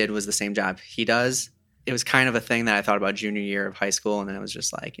that I did was the same job he does. It was kind of a thing that I thought about junior year of high school, and then it was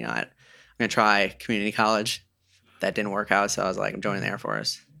just like, I'm going to try community college. That didn't work out, so I was like, I'm joining the Air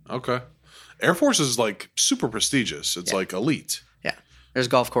Force. Okay. Air Force is like super prestigious. It's like elite. Yeah. There's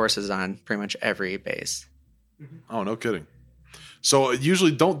golf courses on pretty much every base. Oh, no kidding. So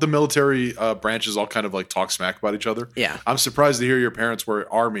usually don't the military branches all kind of like talk smack about each other? Yeah. I'm surprised to hear your parents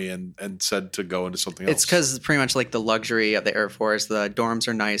were Army and said to go into something else. It's because pretty much like the luxury of the Air Force. The dorms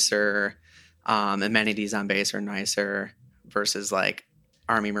are nicer. Amenities on base are nicer versus like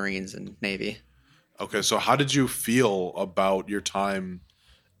Army, Marines, and Navy. Okay, so how did you feel about your time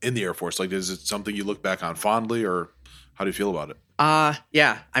in the Air Force? Like, is it something you look back on fondly, or how do you feel about it?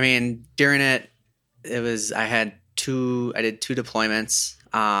 Yeah. I mean, during I did two deployments.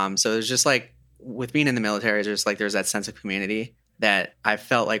 So it was just like with being in the military, there's that sense of community that I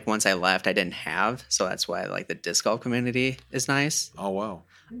felt like once I left, I didn't have. So that's why like the disc golf community is nice. Oh, wow.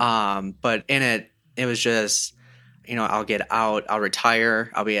 But in it was just, I'll get out, I'll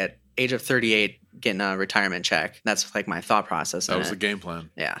retire. I'll be at age of 38 getting a retirement check. That's like my thought process. That was the game plan.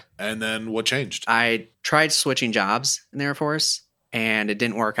 Yeah. And then what changed? I tried switching jobs in the Air Force and it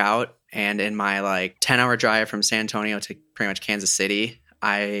didn't work out. And in my like 10-hour drive from San Antonio to pretty much Kansas City,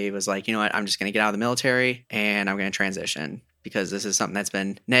 I was like, you know what? I'm just going to get out of the military and I'm going to transition because this is something that's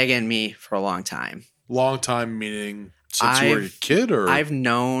been nagging me for a long time. Long time meaning since you were a kid, or I've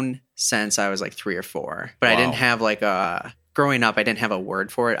known since I was like 3 or 4, but I didn't have like growing up, I didn't have a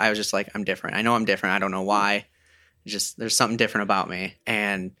word for it. I was just like, I'm different. I know I'm different. I don't know why. Just there's something different about me.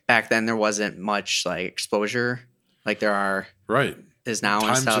 And back then there wasn't much like exposure like there are is now. Times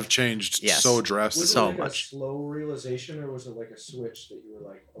and stuff. have changed so drastically. Was it so like much. a slow realization, or was it like a switch that you were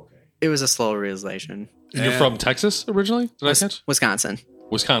like, okay? It was a slow realization. And you're from Texas originally? Did I catch? Wisconsin.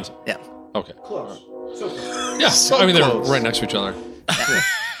 Wisconsin. Yeah. Okay. Close. So close. Yeah. So I mean, they're close. right next to each other.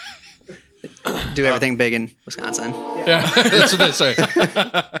 Do everything big in Wisconsin. Yeah. That's what they say.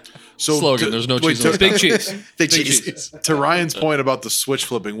 So Slogan, there's no cheese. to, Big cheese. Big cheese. to Ryan's point about the switch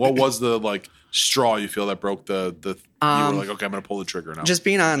flipping, what was the like straw you feel that broke the you were like, okay, I'm gonna pull the trigger now? Just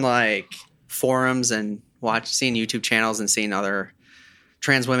being on like forums and seeing YouTube channels and seeing other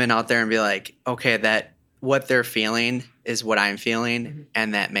trans women out there and be like, okay, that what they're feeling is what I'm feeling,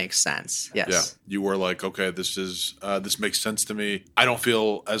 and that makes sense. Yes. Yeah, you were like, okay, this makes sense to me. I don't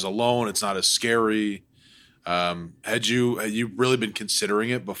feel as alone. It's not as scary. Had you really been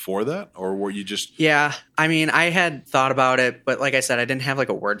considering it before that, or were you just? Yeah, I mean, I had thought about it, but like I said, I didn't have like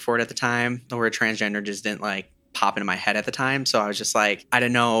a word for it at the time. The word transgender just didn't like pop into my head at the time, so I was just like, I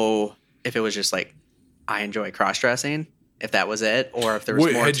didn't know if it was just like I enjoy cross dressing, if that was it, or if there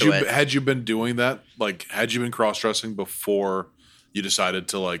was more to it. Had you been doing that? Like, had you been cross dressing before you decided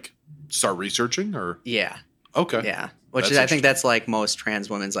to like start researching, or? Yeah. Okay. Yeah. Which That's is, I think that's like most trans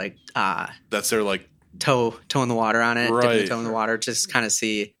women's like that's their like toe in the water on it, dipping Right. the toe in the water, just kind of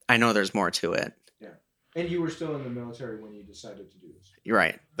see. I know there's more to it. Yeah. And you were still in the military when you decided to do this. You're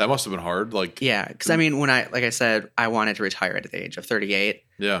right. that must have been hard. Like, Yeah, because I mean, when like I said, I wanted to retire at the age of 38.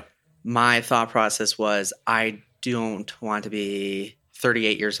 yeah. My thought process was I don't want to be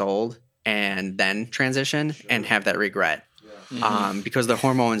 38 years old and then transition and have that regret. Because the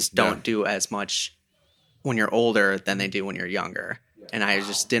hormones don't do as much when you're older than they do when you're younger. And I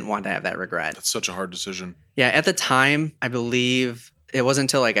just didn't want to have that regret. That's such a hard decision. Yeah, at the time, I believe it wasn't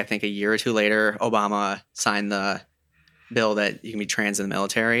until like I think a year or two later, Obama signed the bill that you can be trans in the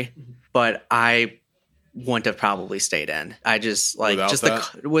military. But I wouldn't have probably stayed in. I just like Without just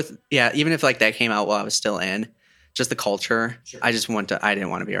that? even if like that came out while I was still in, just the culture. I just I didn't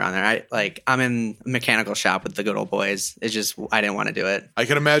want to be around there. I'm in a mechanical shop with the good old boys. It's just I didn't want to do it. I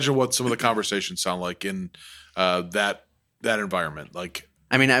can imagine what some of the conversations sound like in that environment. Like,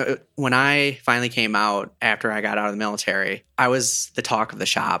 I mean, when I finally came out after I got out of the military, I was the talk of the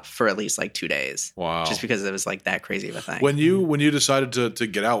shop for at least like 2 days. wow. Just because it was like that crazy of a thing. When you decided to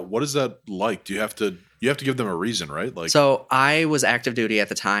get out, what is that like? Do you have to give them a reason, right? Like, So I was active duty at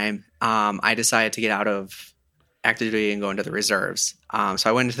the time. I decided to get out of active duty and go into the reserves. So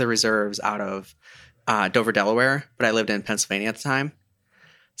I went into the reserves out of Dover, Delaware, but I lived in Pennsylvania at the time.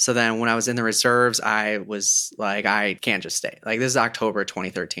 So then when I was in the reserves, I was like, I can't just stay. Like, this is October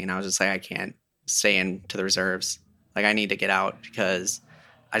 2013. I was just like, I can't stay into the reserves. Like, I need to get out because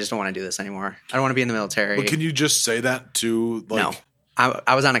I just don't want to do this anymore. I don't want to be in the military. but can you just say that to like? No.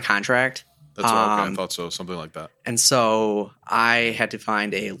 I was on a contract. That's okay. I thought so. Something like that. And so I had to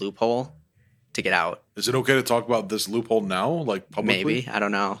find a loophole to get out. Is it okay to talk about this loophole now, like publicly? Maybe. I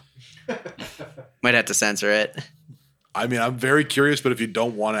don't know. Might have to censor it. I mean, I'm very curious, but if you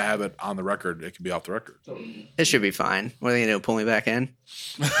don't want to have it on the record, it can be off the record. It should be fine. What are they going to do? Pull me back in?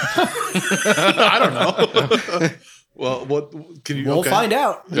 I don't know. Well, what can you? We'll okay. find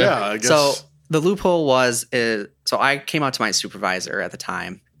out. Yeah, I guess. So the loophole was, so I came out to my supervisor at the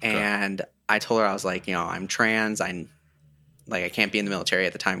time, and I told her, I was like, I'm trans. I can't be in the military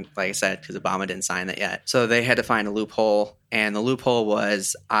at the time, like I said, because Obama didn't sign that yet. So they had to find a loophole. And the loophole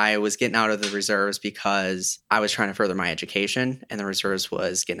was I was getting out of the reserves because I was trying to further my education, and the reserves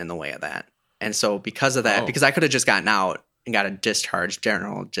was getting in the way of that. And so because of that, because I could have just gotten out and got a discharge,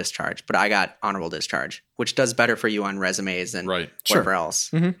 general discharge, but I got honorable discharge, which does better for you on resumes and whatever else.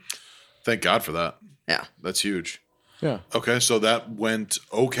 Mm-hmm. Thank God for that. Yeah. That's huge. Yeah. Okay, so that went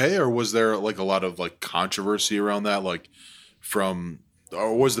okay, or was there like a lot of like controversy around that? Like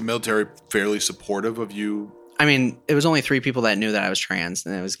or was the military fairly supportive of you? I mean, it was only 3 people that knew that I was trans,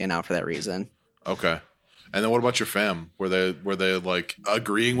 and I was getting out for that reason. Okay. And then what about your fam? Were they like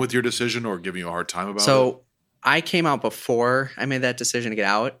agreeing with your decision or giving you a hard time about it? So I came out before I made that decision to get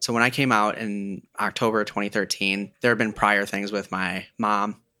out. So when I came out in October 2013, there had been prior things with my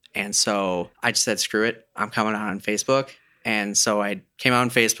mom And so I just said, screw it. I'm coming out on Facebook. And so I came out on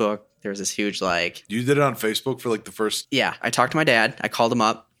Facebook. There was this huge You did it on Facebook for like the first. Yeah. I talked to my dad. I called him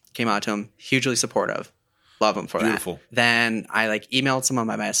up, came out to him, hugely supportive. Love him for Beautiful. that. Then I emailed some of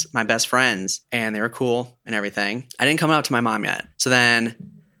my best friends, and they were cool and everything. I didn't come out to my mom yet. So then Is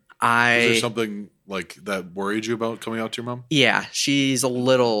there something like that worried you about coming out to your mom? Yeah, she's a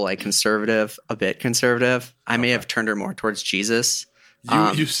little conservative, a bit conservative. I may have turned her more towards Jesus.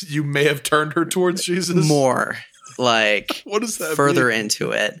 You may have turned her towards Jesus? More what does that further mean?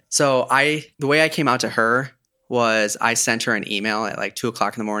 into it. So the way I came out to her was I sent her an email at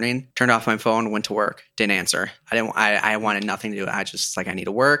 2:00 in the morning, turned off my phone, went to work, didn't answer. I wanted nothing to do. I just I need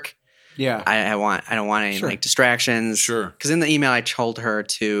to work. Yeah. I don't want any distractions. Sure. Because in the email I told her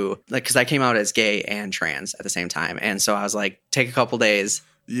to because I came out as gay and trans at the same time. And so I was like, take a couple days.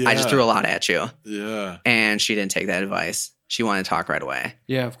 Yeah. I just threw a lot at you. Yeah. And she didn't take that advice. She wanted to talk right away.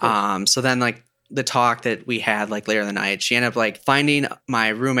 Yeah, of course. So then the talk that we had later in the night, she ended up finding my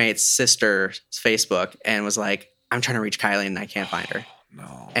roommate's sister's Facebook and was like, I'm trying to reach Kylie and I can't find her.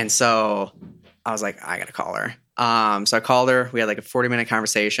 No. And so I was like, I got to call her. So I called her. We had a 40-minute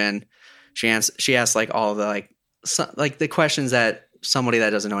conversation. She asked all the the questions that somebody that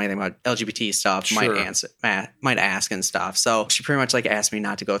doesn't know anything about LGBT stuff might ask and stuff. So she pretty much asked me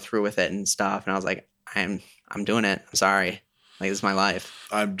not to go through with it and stuff. And I was like, I'm doing it. I'm sorry. This is my life.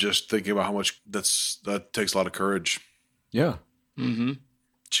 I'm just thinking about how much that takes a lot of courage. Yeah. Mm-hmm.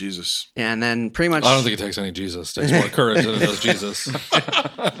 Jesus. And then pretty much. I don't think it takes any Jesus. It takes more courage than it does Jesus.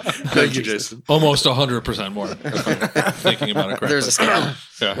 Thank you, Jason. Almost 100% more. If I'm thinking about it correctly. There's a scale.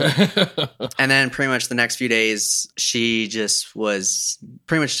 Yeah. And then pretty much the next few days, she just was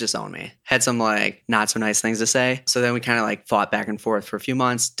pretty much disowned me. Had some not so nice things to say. So then we kind of fought back and forth for a few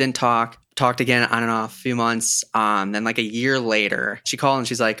months. Didn't talk. Talked again on and off a few months. Then a year later, she called and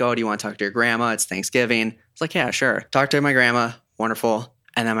she's like, oh, do you want to talk to your grandma? It's Thanksgiving. I was like, yeah, sure. Talked to my grandma. Wonderful.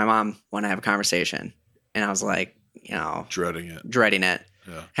 And then my mom wanted to have a conversation. And I was like, dreading it.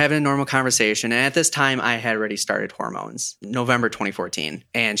 Yeah. Having a normal conversation. And at this time, I had already started hormones, November 2014.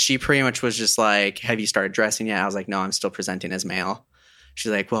 And she pretty much was just like, have you started dressing yet? I was like, no, I'm still presenting as male.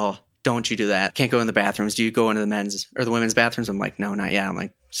 She's like, well, don't you do that? Can't go in the bathrooms. Do you go into the men's or the women's bathrooms? I'm like, no, not yet. I'm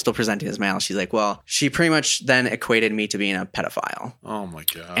like, still presenting as male. She's like, well, she pretty much then equated me to being a pedophile. Oh my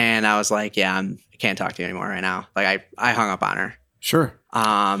God. And I was like, yeah, I can't talk to you anymore right now. I hung up on her. Sure.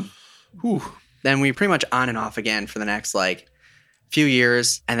 Then we pretty much on and off again for the next few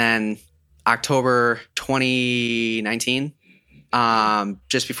years. And then October 2019,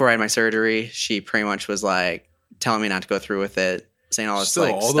 just before I had my surgery, she pretty much was telling me not to go through with it, saying all this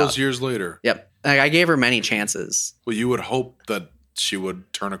Still, all stuff. those years later. Yep. I gave her many chances. Well, you would hope that she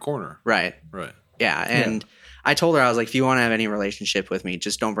would turn a corner. Right. Right. Yeah. And I told her, I was like, if you want to have any relationship with me,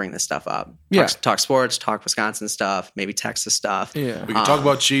 just don't bring this stuff up. Yeah. Talk sports, talk Wisconsin stuff, maybe Texas stuff. Yeah. We can talk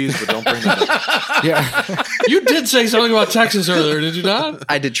about cheese, but don't bring that up. Yeah. You did say something about Texas earlier, did you not?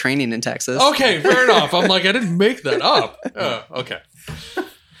 I did training in Texas. Okay, fair enough. I'm like, I didn't make that up. Okay.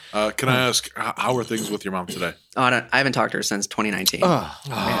 Can I ask, how are things with your mom today? Oh, I haven't talked to her since 2019.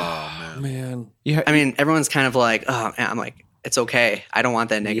 Oh, man. Yeah. I mean, everyone's kind of like, oh, man. I'm like, it's okay. I don't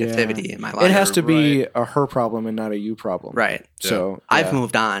want that negativity in my life. It has to be a her problem and not a you problem. Right. So I've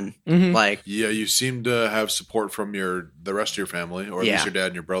moved on. Mm-hmm. Yeah, you seem to have support from the rest of your family, or at least your dad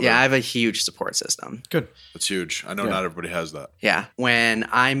and your brother. Yeah, I have a huge support system. Good. That's huge. I know not everybody has that. Yeah. When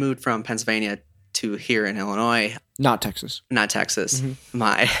I moved from Pennsylvania to here in Illinois, not Texas. Not Texas.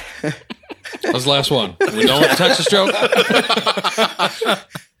 My that was the last one. We done with the Texas joke?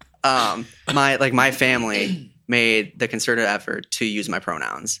 my family made the concerted effort to use my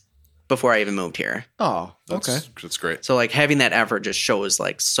pronouns before I even moved here. Oh, That's great. So having that effort just shows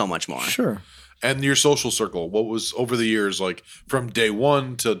so much more. Sure. And your social circle, what was over the years, from day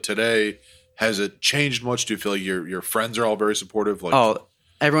one to today, has it changed much? Do you feel like your friends are all very supportive?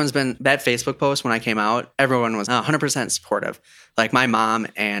 Everyone's been, that Facebook post when I came out, everyone was 100% supportive. My mom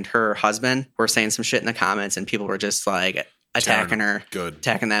and her husband were saying some shit in the comments and people were just attacking her. Good.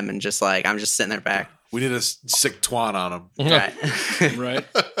 Attacking them and just I'm just sitting there back. We need a sick twat on him. Right. Right.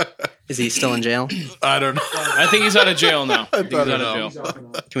 Is he still in jail? I don't know. I think he's out of jail now. I think he's out of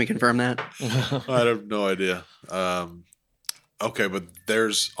jail. Can we confirm that? I have no idea. Okay, but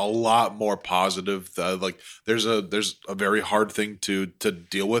there's a lot more positive. There's a very hard thing to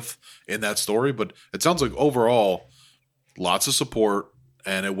deal with in that story, but it sounds like overall, lots of support,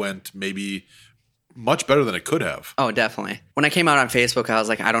 and it went maybe much better than it could have. Oh, definitely. When I came out on Facebook, I was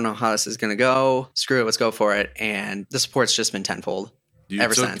like, I don't know how this is going to go. Screw it, let's go for it. And the support's just been tenfold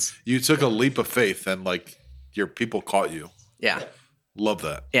ever since. You took a leap of faith, and your people caught you. Yeah. Love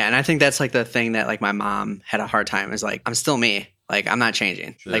that. Yeah, and I think that's like the thing that like my mom had a hard time is like I'm still me. Like I'm not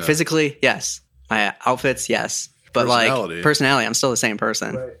changing. Like physically, yes. My outfits, yes. But like personality, I'm still the same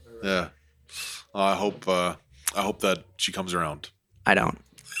person. Right. Yeah. I hope that she comes around. I don't.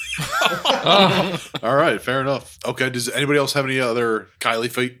 All right, fair enough. Okay, does anybody else have any other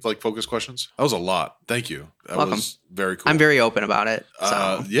Kylie focus questions? That was a lot. Thank you. That Welcome. was very cool. I'm very open about it.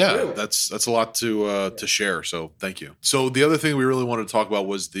 So. Yeah, that's a lot to share. So thank you. So the other thing we really wanted to talk about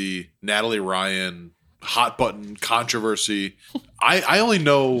was the Natalie Ryan hot button controversy. I only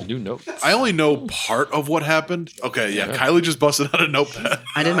know New notes. I only know part of what happened. Okay, yeah. Kylie just busted out a notepad.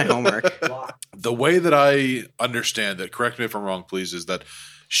 I did my homework. The way that I understand it, correct me if I'm wrong, please, is that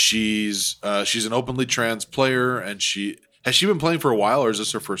she's an openly trans player, and has she been playing for a while, or is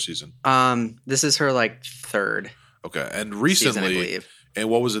this her first season? This is her like third. Okay, and recently, season, I believe. And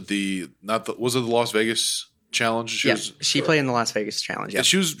what was it? Was it the Las Vegas Challenge? She played in the Las Vegas Challenge. Yeah,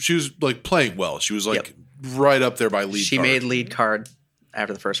 she was like playing well. She was like right up there by lead. She made lead card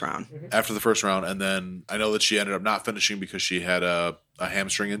after the first round. After the first round, and then I know that she ended up not finishing because she had a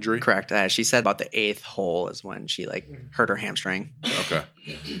hamstring injury. Correct. She said about the 8th hole is when she like hurt her hamstring. Okay.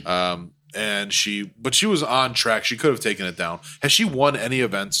 And she was on track. She could have taken it down. Has she won any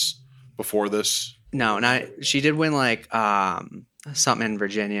events before this? No, not. She did win like something in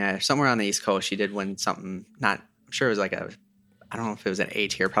Virginia, somewhere on the East Coast. She did win something. I'm sure it was like I don't know if it was an A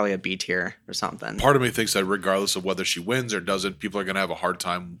tier, probably a B tier or something. Part of me thinks that regardless of whether she wins or doesn't, people are going to have a hard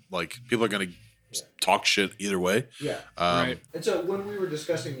time. Like, people are going to talk shit either way. Yeah. Right. And so when we were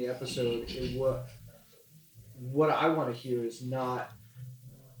discussing the episode, what I want to hear is not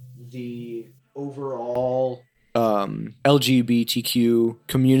the overall LGBTQ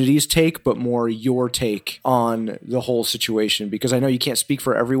community's take, but more your take on the whole situation, because I know you can't speak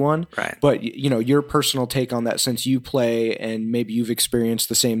for everyone, right? But your personal take on that, since you play and maybe you've experienced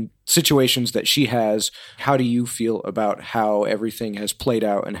the same situations that she has. How do you feel about how everything has played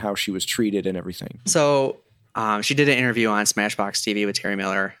out and how she was treated and everything? So she did an interview on Smashbox TV with Terry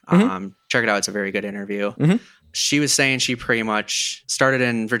Miller. Check it out. It's a very good interview. She was saying she pretty much started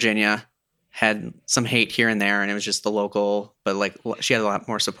in Virginia, had some hate here and there, and it was just the local, but like she had a lot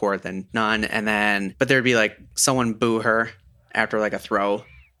more support than none. And then, but there'd be like someone boo her after like a throw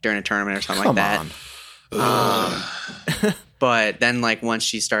during a tournament or something like that. But then like once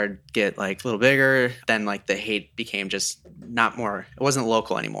she started to get like a little bigger, then like the hate became just not more, it wasn't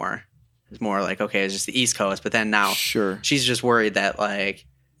local anymore. It was more like, okay, it's just the East Coast. But then now she's just worried that like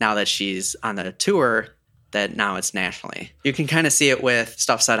now that she's on the tour, that now it's nationally. You can kind of see it with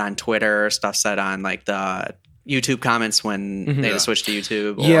stuff said on Twitter, stuff said on like the YouTube comments when they switched to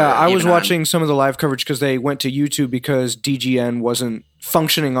YouTube. Yeah, I was watching some of the live coverage because they went to YouTube because DGN wasn't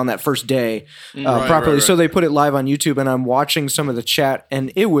functioning on that first day properly. Right. So they put it live on YouTube, and I'm watching some of the chat,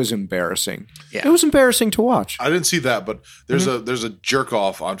 and it was embarrassing. Yeah. It was embarrassing to watch. I didn't see that, but there's a jerk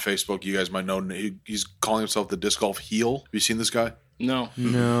off on Facebook. You guys might know. He's calling himself the Disc Golf Heel. Have you seen this guy? No.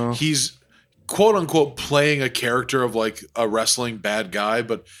 He's quote unquote playing a character of like a wrestling bad guy,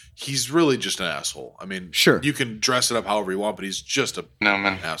 but he's really just an asshole. I mean, you can dress it up however you want, but he's just an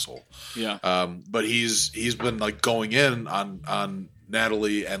asshole. Yeah. But he's been like going in on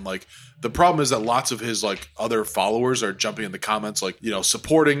Natalie, and like the problem is that lots of his like other followers are jumping in the comments, like,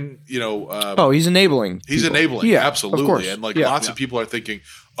 supporting, he's enabling. He's enabling. Yeah, absolutely. Of course. And like lots of people are thinking,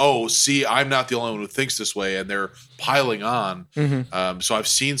 oh, see, I'm not the only one who thinks this way, and they're piling on. So I've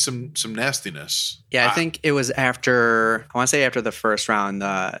seen some nastiness. Yeah, I think it was after the first round,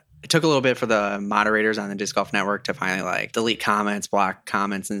 it took a little bit for the moderators on the Disc Golf Network to finally like delete comments, block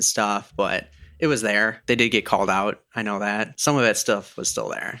comments and stuff, but it was there. They did get called out. I know that. Some of that stuff was still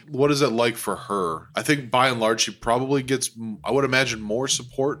there. What is it like for her? I think by and large, she probably gets, I would imagine, more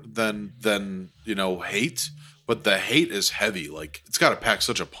support than hate. But the hate is heavy. Like, it's got to pack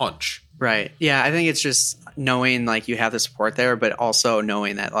such a punch. Right. Yeah, I think it's just knowing like you have the support there, but also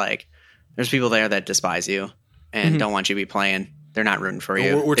knowing that like there's people there that despise you and don't want you to be playing. They're not rooting for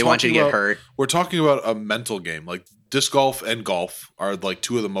you. They want you to get hurt. We're talking about a mental game. Like, disc golf and golf are like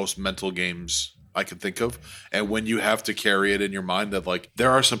two of the most mental games I can think of. And when you have to carry it in your mind that like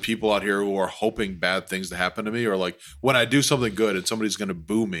there are some people out here who are hoping bad things to happen to me, or like when I do something good and somebody's going to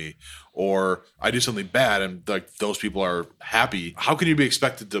boo me, or I do something bad and like those people are happy, how can you be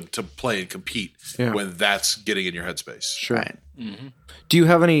expected to play and compete when that's getting in your headspace? Sure. Right. Do you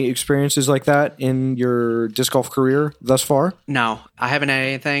have any experiences like that in your disc golf career thus far? No, I haven't had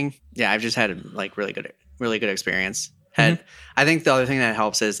anything. Yeah, I've just had like really good experience. I think the other thing that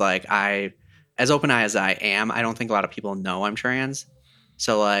helps is like as open-eyed as I am, I don't think a lot of people know I'm trans.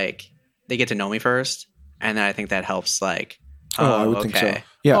 So like they get to know me first, and then I think that helps like I would think so. okay.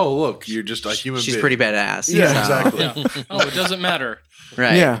 Yeah. Oh, look, you're just a human She's being. pretty badass. Yeah, so- exactly. Yeah. Oh, it doesn't matter.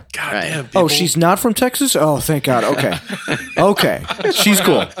 Right. Yeah. God Right. damn. People. Oh, she's not from Texas? Oh, thank God. Okay. Okay. She's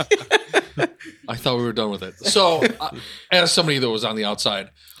cool. I thought we were done with it. So, as somebody that was on the outside,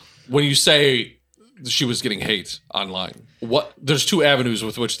 when you say she was getting hate online, there's two avenues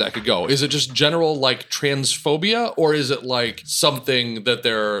with which that could go. Is it just general like transphobia, or is it like something that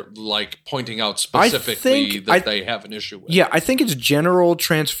they're like pointing out specifically that they have an issue with? Yeah, I think it's general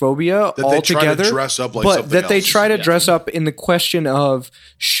transphobia That they try altogether. to dress up like but something that they else. try to dress up in the question of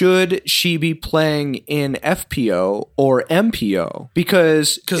should she be playing in FPO or MPO?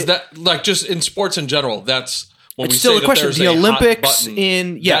 Because that, like, just in sports in general, that's when it's we still say a that question. there's The a hot Olympics button,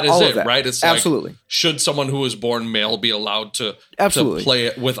 that is all all it, of that. right? It's Absolutely. Like, should someone who was born male be allowed to Absolutely. play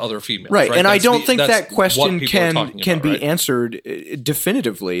it with other females? Right, and I That's don't think that's that question what people are talking can about, be right? answered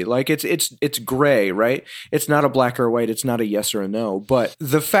definitively. Like it's gray, right? It's not a black or white. It's not a yes or a no. But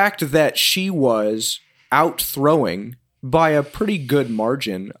the fact that she was out throwing by a pretty good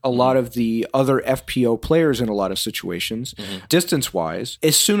margin a lot of the other FPO players in a lot of situations, distance wise,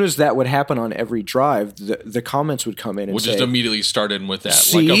 as soon as that would happen on every drive, the comments would come in and We'll say, just immediately start in with that.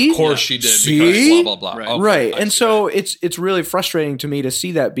 See? Like, of course she did See? because blah blah blah. Right. Okay, Right. I And see. so it's really frustrating to me to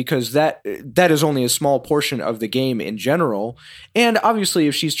see that because that is only a small portion of the game in general. And obviously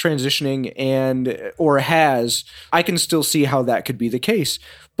if she's transitioning or has, I can still see how that could be the case.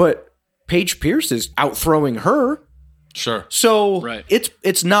 But Paige Pierce is out throwing her. Sure. So Right.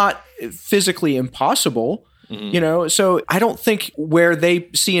 it's not physically impossible. So I don't think where they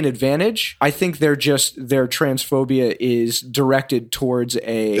see an advantage, I think their transphobia is directed towards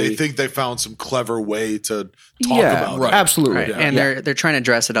They think they found some clever way to talk about it. absolutely. Right. And they're trying to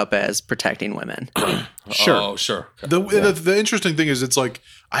dress it up as protecting women. Sure. Oh, sure. The interesting thing is, it's like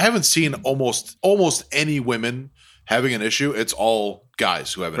I haven't seen almost any women having an issue. It's all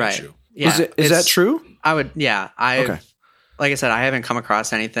guys who have an Right. issue. Yeah. Is that true? I would, yeah. Okay. Like I said, I haven't come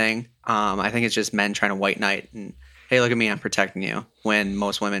across anything. I think it's just men trying to white knight and, hey, look at me, I'm protecting you. When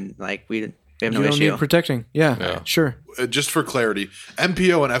most women, like, we have no You don't issue. need protecting. Yeah. Sure. Just for clarity,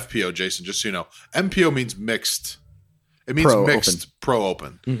 MPO and FPO, Jason, just so you know, MPO means mixed. It means Pro mixed pro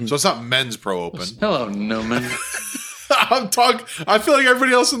open. So it's not men's pro open. Hello, Newman. I feel like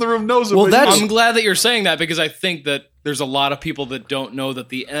everybody else in the room knows it. Well, but that's- I'm glad that you're saying that because I think that there's a lot of people that don't know that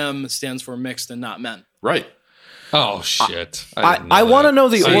the M stands for mixed and not men. right. Oh shit! I want to know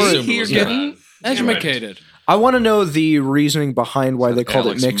the origin. You're getting educated. I want to know the reasoning behind why they called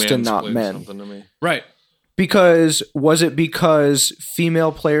Alex it mixed and not mansplained men. something to me. Right. Because was it because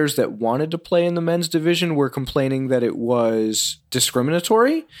female players that wanted to play in the men's division were complaining that it was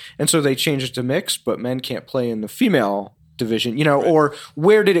discriminatory, and so they changed it to mixed, but men can't play in the female division? Or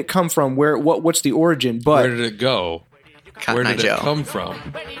where did it come from? What's the origin? But Where did it go? Cotton Where Eye did Joe. it come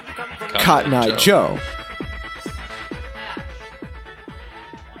from? Cotton Eye Joe.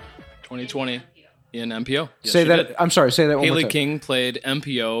 2020 in MPO. Yes, Say she that. did. I'm sorry. Say that one more Haley time. King played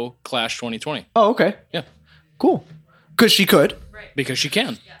MPO Clash 2020. Oh, okay. Yeah. Cool. Because she could. Because she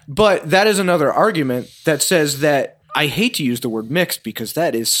can. But that is another argument that says that I hate to use the word mixed because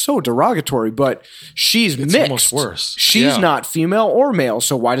that is so derogatory, but she's It's mixed. almost worse. She's Yeah. not female or male,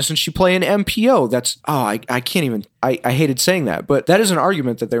 so why doesn't she play in MPO? I can't even, I hated saying that, but that is an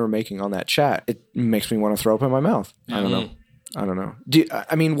argument that they were making on that chat. It makes me want to throw up in my mouth. I don't know.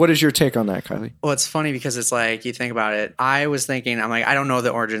 What is your take on that, Kylie? Well, it's funny because it's like you think about it. I was thinking, I'm like, I don't know the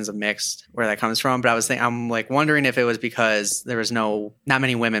origins of mixed, where that comes from, but I'm like wondering if it was because there was not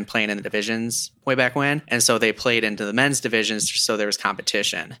many women playing in the divisions way back when, and so they played into the men's divisions, so there was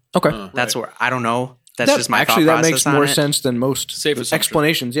competition. Okay. That's where I don't know. That's just my actually thought that makes process on more it. sense than most Safe assumption.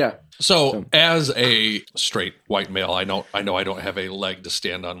 explanations. Yeah. So, as a straight white male, I know I don't have a leg to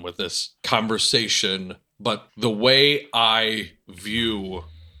stand on with this conversation, but the way I view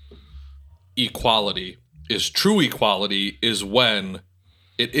equality is true equality is when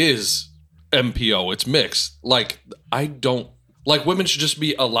it is MPO, it's mixed. Like, women should just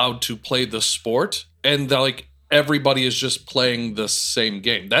be allowed to play the sport, and like everybody is just playing the same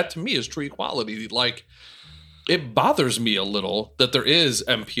game. That to me is true equality. Like, it bothers me a little that there is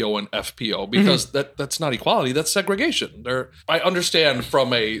MPO and FPO because that's not equality, that's segregation. I understand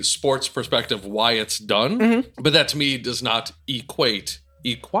from a sports perspective why it's done, but that to me does not equate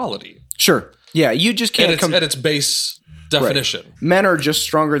equality. Sure. Yeah. You just can't come. At its base definition. Men are just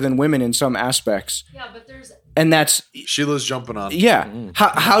stronger than women in some aspects. Yeah, but there's And that's Sheila's jumping on. yeah.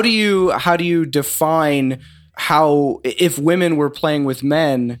 How do you define how if women were playing with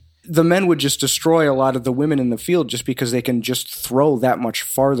men, the men would just destroy a lot of the women in the field just because they can just throw that much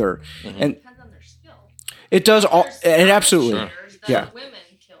farther. And depends on their skill. It does all. It absolutely. Sure. Yeah. Women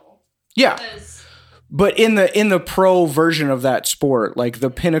kill. Yeah. Because But in the pro version of that sport, like the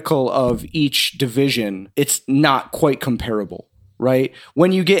pinnacle of each division, it's not quite comparable, right?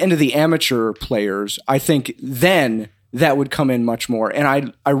 When you get into the amateur players, I think then that would come in much more.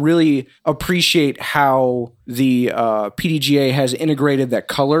 And I really appreciate how the PDGA has integrated that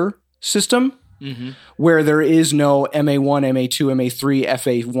color system. Where there is no MA1, MA2, MA3,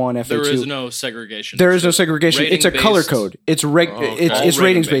 FA1, FA2. There is no segregation. There is no segregation. It's a color Rating-based. code. It's All ratings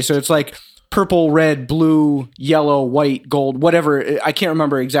rating-based. based. So it's like purple, red, blue, yellow, white, gold, whatever. I can't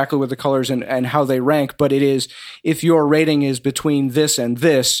remember exactly what the colors and how they rank, but it is, if your rating is between this and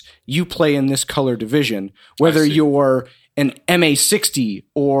this, you play in this color division. Whether you're an MA60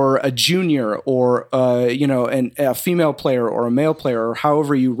 or a junior or a female player or a male player, or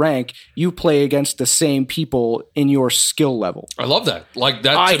however you rank, you play against the same people in your skill level. I love that. Like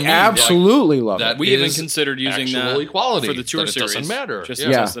that. I to me, absolutely love that it. We even is considered using actual that equality for the tour that it series. doesn't matter. Just Yeah.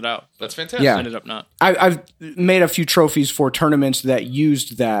 to Yeah. test it out. That's fantastic. Yeah. Ended up not. I've made a few trophies for tournaments that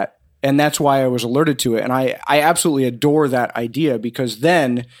used that, and that's why I was alerted to it. And I absolutely adore that idea, because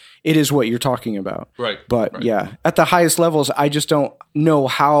then it is what you're talking about. Right. But right. yeah, at the highest levels, I just don't know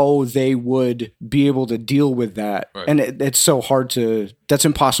how they would be able to deal with that. Right. And it's so hard that's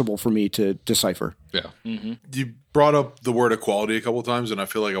impossible for me to decipher. Yeah. You brought up the word equality a couple of times, and I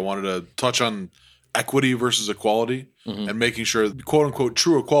feel like I wanted to touch on equity versus equality and making sure, quote unquote,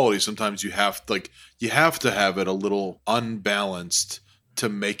 true equality. Sometimes you have to have it a little unbalanced to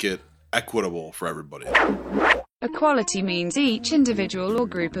make it equitable for everybody. Equality means each individual or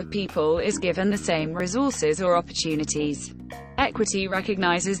group of people is given the same resources or opportunities. Equity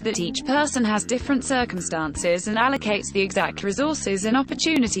recognizes that each person has different circumstances and allocates the exact resources and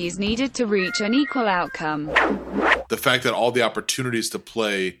opportunities needed to reach an equal outcome. The fact that all the opportunities to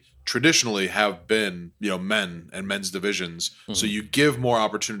play traditionally have been, men and men's divisions. So you give more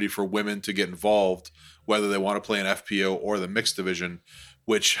opportunity for women to get involved, whether they want to play in FPO or the mixed division,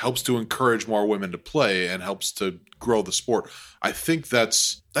 which helps to encourage more women to play and helps to grow the sport. I think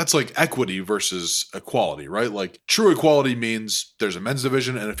that's like equity versus equality, right? Like true equality means there's a men's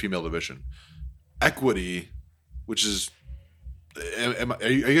division and a female division. Equity, which is, are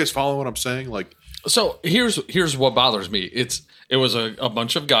you guys following what I'm saying? Like, So here's what bothers me. It was a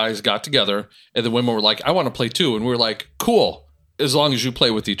bunch of guys got together, and the women were like, I want to play too. And we were like, cool, as long as you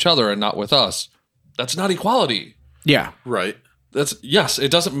play with each other and not with us. That's not equality. Yeah. right. Yes,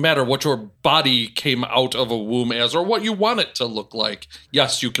 it doesn't matter what your body came out of a womb as or what you want it to look like.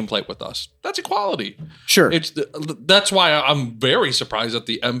 Yes, you can play with us. That's equality. Sure. That's why I'm very surprised that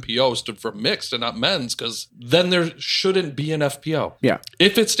the MPO stood for mixed and not men's, because then there shouldn't be an FPO. Yeah.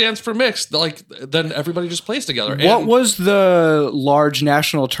 If it stands for mixed, then everybody just plays together. What was the large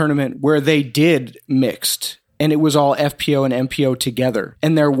national tournament where they did mixed? And it was all FPO and MPO together,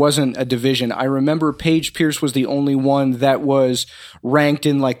 and there wasn't a division. I remember Paige Pierce was the only one that was ranked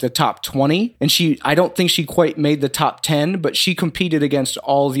in like the top 20, and I don't think she quite made the top 10, but she competed against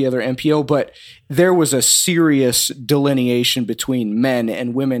all the other MPO. But there was a serious delineation between men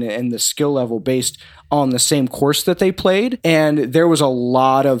and women and the skill level based on the same course that they played. And there was a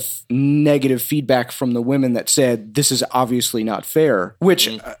lot of negative feedback from the women that said, this is obviously not fair, which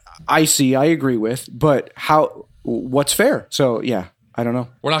I agree with, but what's fair? So yeah, I don't know.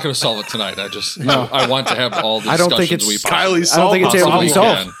 We're not going to solve it tonight. I want to have all the I don't think discussions it's we Kylie I don't think it's able to be possibly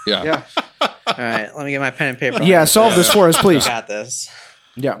solved. can. Yeah. All right, let me get my pen and paper. Yeah, solve this for us, please. Got this.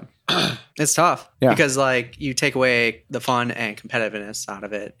 Yeah. It's tough Yeah. because you take away the fun and competitiveness out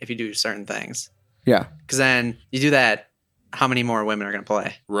of it if you do certain things. Yeah. Because then you do that, how many more women are going to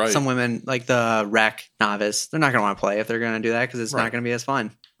play? Right. Some women, like the rec novice, they're not going to want to play if they're going to do that because it's Right. not going to be as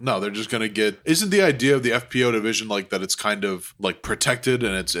fun. No, they're just going to get. Isn't the idea of the FPO division like that? It's kind of like protected,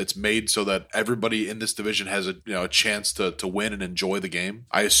 and it's made so that everybody in this division has a chance to win and enjoy the game.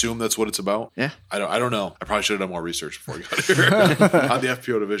 I assume that's what it's about. Yeah. I don't know. I probably should have done more research before we got here on the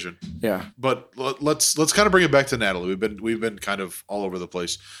FPO division. Yeah. But let's kind of bring it back to Natalie. We've been kind of all over the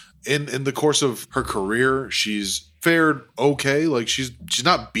place. In the course of her career, she's fared okay. Like she's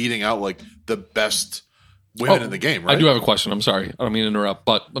not beating out like the best women in the game, right? I do have a question. I'm sorry. I don't mean to interrupt,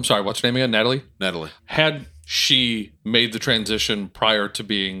 but I'm sorry. What's your name again? Natalie? Natalie. She made the transition prior to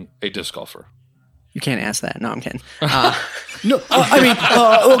being a disc golfer? You can't ask that. No, I'm kidding. No,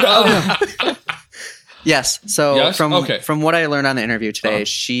 Yes. So Yes? from Okay. from what I learned on the interview today,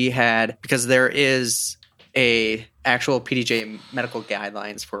 she had, because there is a actual PDJ medical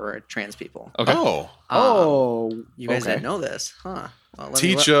guidelines for trans people. Okay. Oh, Oh, You guys okay. didn't know this, huh? Well,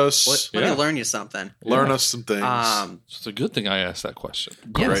 Teach us. Let me learn you something. Learn us some things. It's a good thing I asked that question.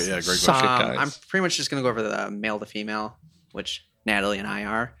 Yes. Great question. guys. I'm pretty much just going to go over the male to female, which Natalie and I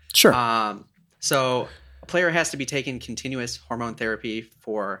are. Sure. So a player has to be taking continuous hormone therapy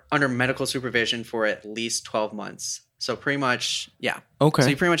under medical supervision for at least 12 months. So pretty much, yeah. Okay. So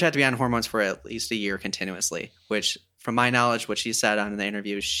you pretty much have to be on hormones for at least a year continuously, which from my knowledge, what she said on the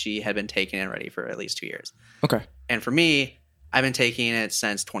interview, she had been taking it already for at least 2 years. Okay. And for me, I've been taking it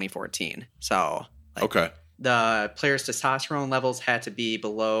since 2014. So the player's testosterone levels had to be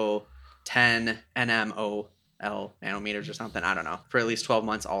below 10 nmol nanometers or something. I don't know. For at least 12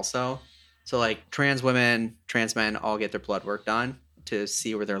 months also. So like trans women, trans men all get their blood work done to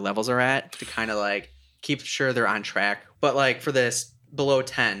see where their levels are at to kind of like keep sure they're on track. But like for this below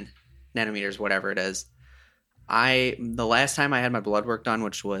 10 nanometers, whatever it is, the last time I had my blood work done,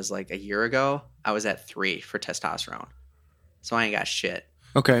 which was like a year ago, I was at 3 for testosterone. So I ain't got shit.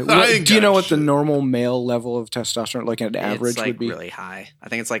 Okay. Do you know what the normal male level of testosterone, like an average, like would be? Really high. I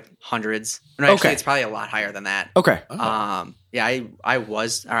think it's like hundreds. No, actually, it's probably a lot higher than that. Okay. Yeah,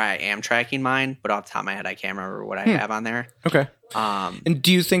 I am tracking mine, but off the top of my head, I can't remember what I have on there. Okay. And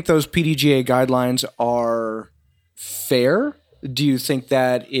do you think those PDGA guidelines are fair? Do you think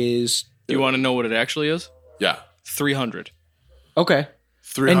that is? You want to know what it actually is? Yeah. 300. Okay.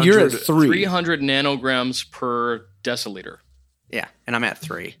 300. And you're at 3. 300 nanograms per deciliter. Yeah, and I'm at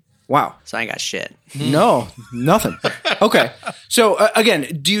 3. Wow. So I ain't got shit. No, nothing. Okay. So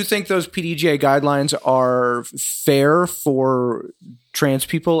again, do you think those PDGA guidelines are fair for trans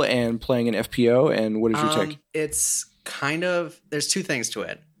people and playing an FPO? And what is your take? It's kind of, there's 2 things to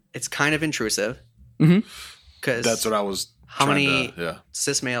it. It's kind of intrusive. Mm-hmm. Because that's what I was how many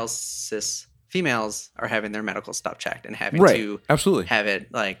cis males, cis females are having their medical stuff checked and having to absolutely have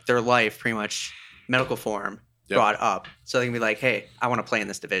it like their life pretty much medical form brought up. So they can be like, hey, I want to play in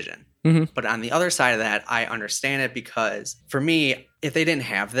this division. Mm-hmm. But on the other side of that, I understand it because for me, if they didn't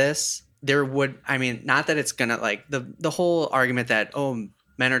have this, there would, I mean, not that it's going to like the whole argument that, oh,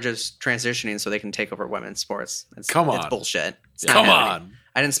 men are just transitioning so they can take over women's sports. It's bullshit. It's not happening.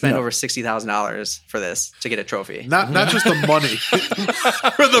 I didn't spend over $60,000 for this to get a trophy. Not just the money.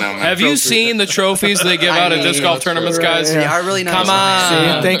 Have you seen the trophies they give out at disc golf tournaments, guys? Yeah, are really nice. Come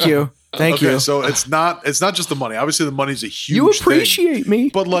on. Thank you. Thank you. So it's not just the money. Obviously, the money's a huge You appreciate me.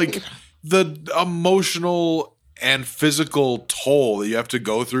 But like the emotional and physical toll that you have to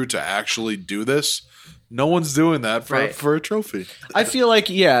go through to actually do this, no one's doing that for a trophy. I feel like,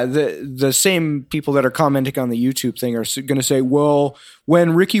 the same people that are commenting on the YouTube thing are going to say, well,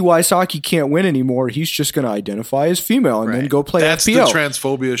 when Ricky Wysocki can't win anymore, he's just going to identify as female and then go play That's FPO. the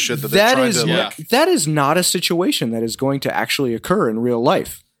transphobia shit that they're trying to that is not a situation that is going to actually occur in real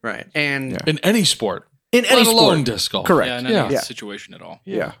life. Right. And in any sport. In any let alone disc golf. Correct. Yeah, in any situation at all.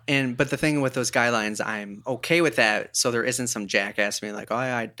 Yeah. But the thing with those guidelines, I'm okay with that. So there isn't some jackass being like, oh,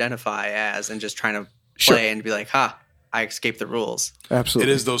 I identify as, and just trying to play and be like, I escaped the rules.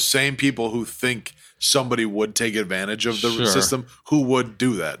 Absolutely. It is those same people who think somebody would take advantage of the system who would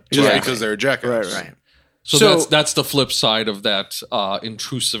do that just because they're a jackass. Right. So that's the flip side of that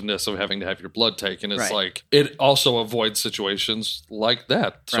intrusiveness of having to have your blood taken. It's like it also avoids situations like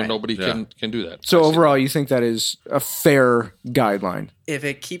that, so nobody can do that. So overall, you think that is a fair guideline? If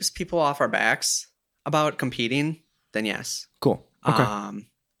it keeps people off our backs about competing, then yes. Cool. Okay.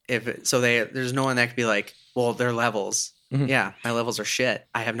 There's no one that could be like, well, their levels. Mm-hmm. Yeah, my levels are shit.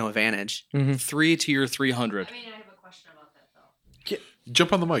 I have no advantage. Mm-hmm. 3 to your 300. I mean, I have a question about that though.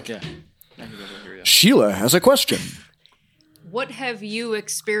 Jump on the mic. Yeah. Sheila has a question. What have you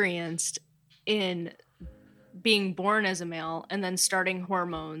experienced in being born as a male and then starting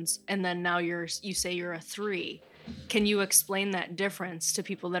hormones and then now you say you're a 3? Can you explain that difference to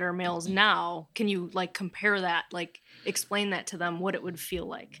people that are males now? Can you like compare that, like explain that to them what it would feel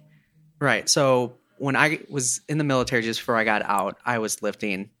like? Right. So when I was in the military just before I got out, I was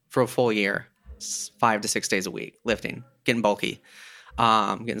lifting for a full year, 5 to 6 days a week, lifting, getting bulky,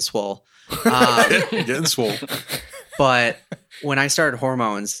 getting swole. Getting swole. But when I started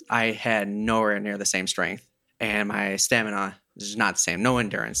hormones, I had nowhere near the same strength, and my stamina is not the same. No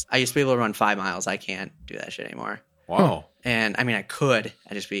endurance. I used to be able to run 5 miles. I can't do that shit anymore. Wow. And I mean, I could.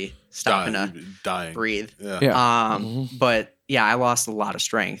 I'd just be stopping to breathe. Yeah. But yeah, I lost a lot of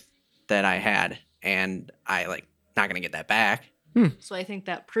strength that I had, and I not going to get that back. So I think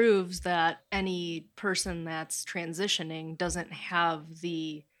that proves that any person that's transitioning doesn't have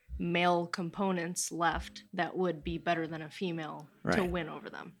the male components left that would be better than a female to win over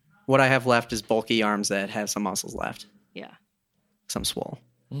them. What I have left is bulky arms that have some muscles left. Yeah. Some swole.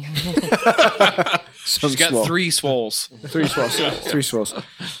 She's got 3 swoles. 3 swoles. 3 swoles.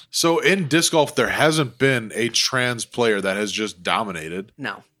 So in disc golf, there hasn't been a trans player that has just dominated,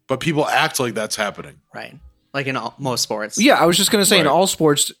 No, but people act like that's happening. right. Like in most sports. Yeah, I was just going to say in Right. all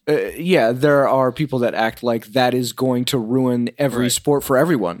sports, there are people that act like that is going to ruin every sport for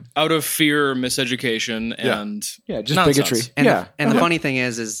everyone. Out of fear, miseducation, and Yeah, just nonsense. bigotry. And, yeah. and the funny thing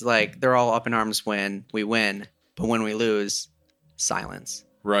is like they're all up in arms when we win, but when we lose, silence.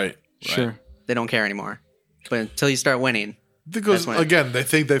 Right. Sure. They don't care anymore. But until you start winning, Because, That's when- again, they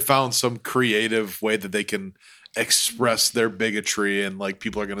think they found some creative way that they can express their bigotry and like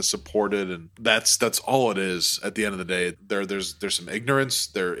people are going to support it, and that's all it is at the end of the day. There's some ignorance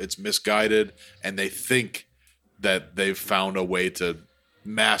there, it's misguided, and they think that they've found a way to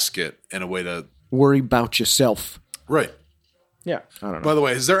mask it in a way to Worry about yourself. right. Yeah. I don't know. By the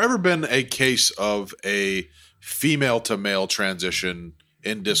way, has there ever been a case of a female to male transition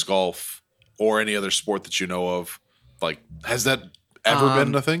in disc golf or any other sport that you know of? Like, has that ever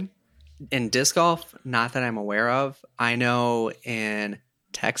been a thing? in disc golf, not that I'm aware of. I know in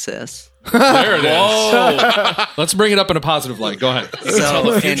Texas. There it is. Let's bring it up in a positive light. Go ahead. Tell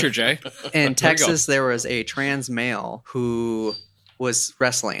the future, Jay. In Texas, there was a trans male who was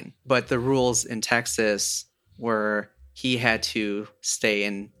wrestling, but the rules in Texas were he had to stay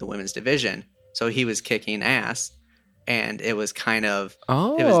in the women's division. So he was kicking ass, and it was kind of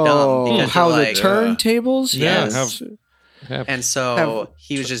it was dumb because how like, the turntables? Yes. Have- and so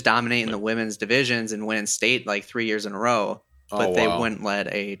he was just dominating the women's divisions and winning state like 3 years in a row. But Oh, they wow. wouldn't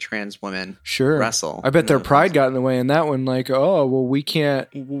let a trans woman Sure. wrestle. I bet their pride got in the way in that one. Like, oh, well, we can't.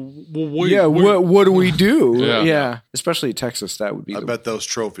 we- What do we do? Yeah. Especially Texas, that would be I bet those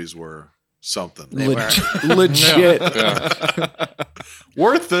trophies were something. legit.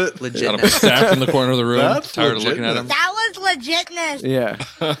 Worth it. Got them legit. stacked in the corner of the room. That's Tired of looking at them. That was legitness.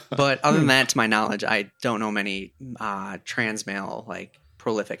 Yeah. But other than that, to my knowledge, I don't know many trans male like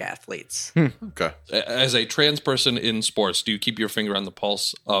prolific athletes. Okay. As a trans person in sports, do you keep your finger on the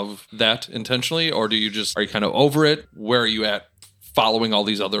pulse of that intentionally, or are you kind of over it? Where are you at following all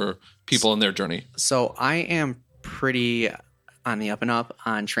these other people in their journey? So I am pretty on the up and up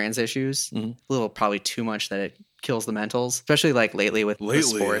on trans issues. A little probably too much that it kills the mentals, especially like lately with Lately,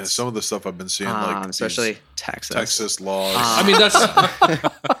 sports. some of the stuff I've been seeing, like especially these Texas. Texas laws. I mean, that's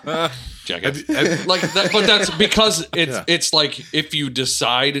jackass. Like that, but that's because it's like if you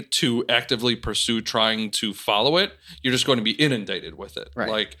decide to actively pursue trying to follow it, you're just going to be inundated with it. Right.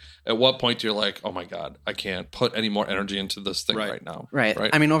 Like at what point you're like, oh my god, I can't put any more energy into this thing right now. Right.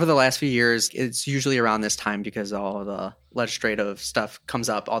 I mean, over the last few years, it's usually around this time because all the legislative stuff comes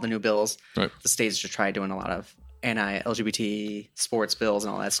up, all the new bills. Right. The states just try doing a lot of anti-LGBT sports bills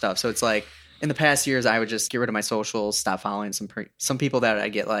and all that stuff. So it's like in the past years, I would just get rid of my socials, stop following some people that I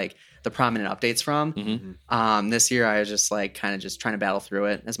get like the prominent updates from. This year, I was just like kind of just trying to battle through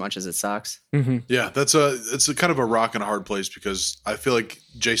it as much as it sucks. Yeah, it's a kind of a rock and a hard place because I feel like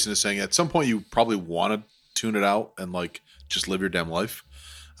Jason is saying at some point you probably want to tune it out and like just live your damn life.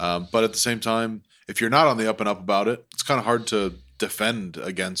 But at the same time, if you're not on the up and up about it, it's kind of hard to defend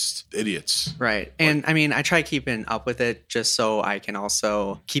against idiots. Right. And I mean, I try keeping up with it just so I can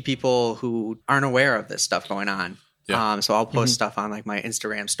also keep people who aren't aware of this stuff going on. Yeah. So I'll post stuff on like my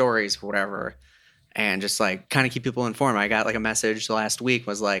Instagram stories or whatever and just like kind of keep people informed. I got like a message last week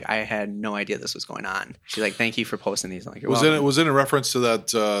was like, I had no idea this was going on. She's like, thank you for posting these. I'm like, you're welcome. Was it in reference to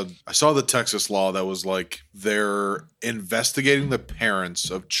that? I saw the Texas law that was like they're investigating the parents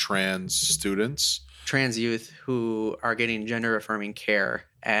of trans students. Trans youth who are getting gender affirming care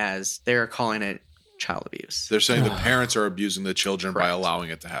as they're calling it child abuse. They're saying the parents are abusing the children by allowing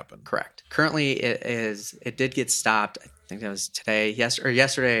it to happen. Correct. Currently, it did get stopped. I think that was today,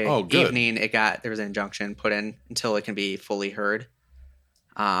 yesterday Oh, good. evening. There was an injunction put in until it can be fully heard.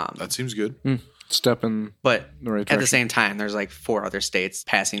 That seems good. Step in But the right at the direction. same time, there's like 4 other states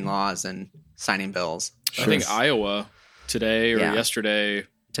passing laws and signing bills. I think Iowa today or Yeah. yesterday,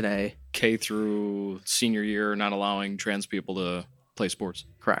 Today, K through senior year, not allowing trans people to play sports.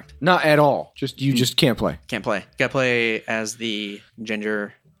 correct. Not at all. You just can't play. Can't play. Got to play as the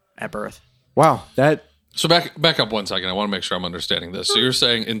gender at birth. Wow. That So back up 1 second. I want to make sure I'm understanding this. So you're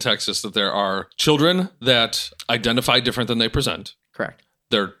saying in Texas that there are children that identify different than they present. Correct.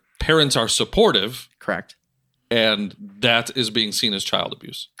 Their parents are supportive, Correct. and that is being seen as child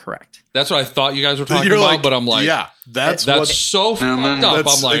abuse. Correct. That's what I thought you guys were talking You're about, like, but I'm like, yeah, that's so fucked up.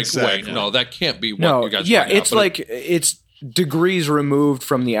 That's I'm like, exactly. wait, no, that can't be what no. you guys are Yeah, talking it's about. like it's degrees removed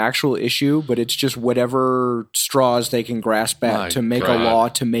from the actual issue, but it's just whatever straws they can grasp at My to make God. a law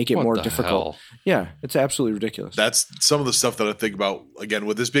to make it What more the difficult. hell? Yeah, it's absolutely ridiculous. That's some of the stuff that I think about, again,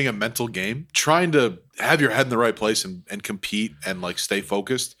 with this being a mental game, trying to have your head in the right place and compete and like stay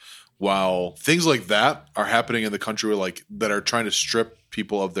focused while things like that are happening in the country where, like, that are trying to strip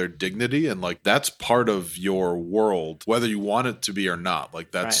people of their dignity. And like, that's part of your world, whether you want it to be or not.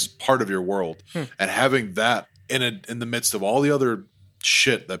 Like, that's part of your world. And having that in the midst of all the other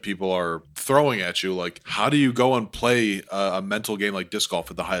shit that people are throwing at you, like, how do you go and play a mental game like disc golf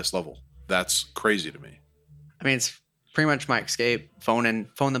at the highest level? That's crazy to me. I mean, it's pretty much my escape. Phone in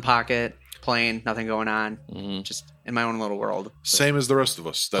the pocket, playing, nothing going on, just in my own little world. Same as the rest of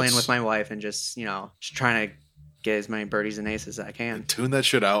us. Playing with my wife and just trying to get as many birdies and aces as I can. Tune that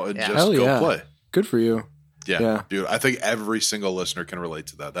shit out and just Hell go yeah. play. Good for you. Yeah, dude. I think every single listener can relate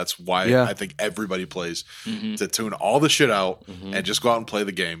to that. That's why I think everybody plays to tune all the shit out and just go out and play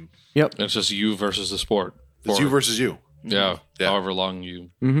the game. Yep. It's just you versus the sport. It's you versus you. Yeah. However long you.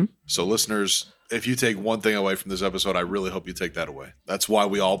 So, listeners, if you take one thing away from this episode, I really hope you take that away. That's why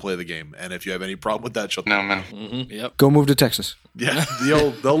we all play the game. And if you have any problem with that, shut the man. Yep. Go move to Texas. Yeah,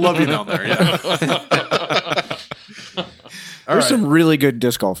 they'll love you down there. Yeah. There's some really good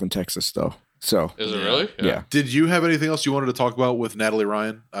disc golf in Texas, though. So Is it really? yeah. Did you have anything else you wanted to talk about with Natalie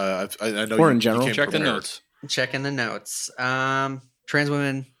Ryan? I know Or you, in general. you came Check the prepared. notes. Checking the notes. Trans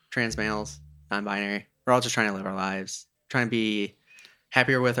women, trans males, non-binary. We're all just trying to live our lives, trying to be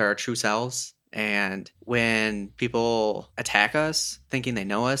happier with our true selves. And when people attack us thinking they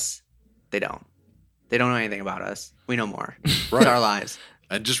know us, they don't. They don't know anything about us. We know more. It's our lives.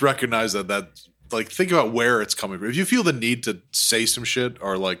 And just recognize that like, think about where it's coming from. If you feel the need to say some shit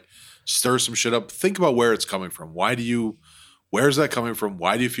or like stir some shit up, think about where it's coming from. Where's that coming from?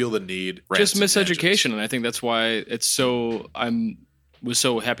 Why do you feel the need? Just Rants and miseducation, tangents. and I think that's why it's so. Was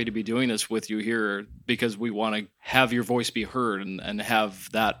so happy to be doing this with you here because we want to have your voice be heard and have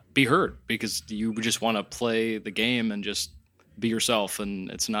that be heard because you just want to play the game and just be yourself,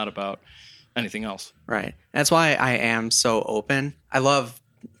 and it's not about anything else. Right. That's why I am so open. I love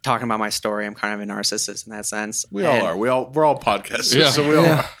talking about my story. I'm kind of a narcissist in that sense. We all are. We're all podcasters. Yeah. So we all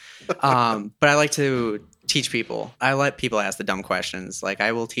are. But I like to teach people. I let people ask the dumb questions. Like,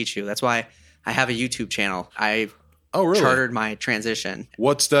 I will teach you. That's why I have a YouTube channel. I really? chartered my transition.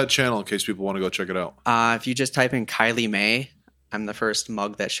 What's that channel in case people want to go check it out? If you just type in Kylie May, I'm the first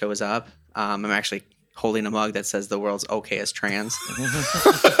mug that shows up. I'm actually holding a mug that says the world's okayest trans.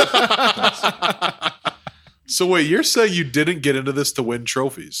 So wait, you're saying you didn't get into this to win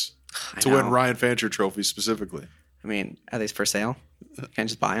trophies? To win know. Ryan Fancher trophies specifically? I mean, are these for sale? Can I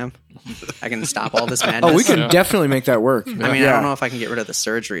just buy them? I can stop all this madness. Oh, we can definitely make that work. I mean, I don't know if I can get rid of the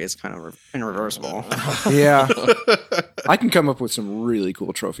surgery. It's kind of irreversible. Yeah. I can come up with some really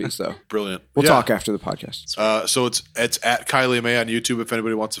cool trophies, though. Brilliant. We'll Yeah. talk after the podcast. So it's at Kylie May on YouTube if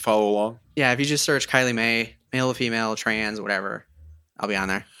anybody wants to follow along. Yeah, if you just search Kylie May, male or female, trans, whatever, I'll be on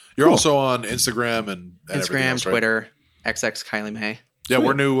there. You're also on Instagram and everything Instagram, else, right? Twitter, XX Kylie May. Yeah,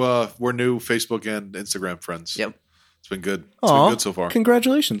 we're new Facebook and Instagram friends. Yep. It's been good. It's Aw, been good so far.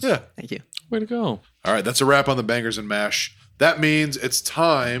 Congratulations. Yeah. Thank you. Way to go. All right, that's a wrap on the Bangers and Mash. That means it's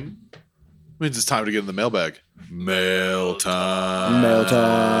time. Means it's time to get in the mailbag. Mail time. Mail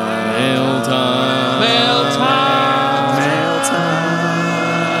time. Mail time. Mail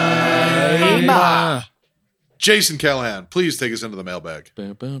time. Jason Callahan, please take us into the mailbag.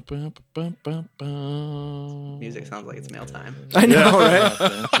 Music sounds like it's mail time. I know, right?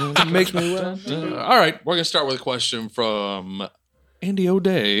 It makes me well. All right, we're gonna start with a question from Andy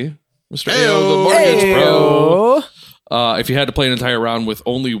O'Day, Mr. Heyo. A.O. the Mortgage Pro. Oh. If you had to play an entire round with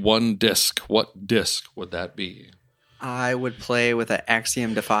only one disc, what disc would that be? I would play with an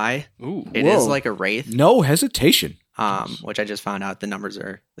Axiom Defy. Ooh. It is Whoa. like a Wraith, No hesitation. which I just found out the numbers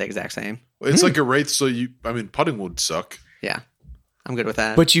are the exact same. It's like a Wraith, so putting would suck. Yeah, I'm good with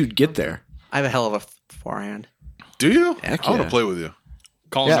that. But you'd get there. I have a hell of a forehand. Do you? Heck I want yeah. to play with you.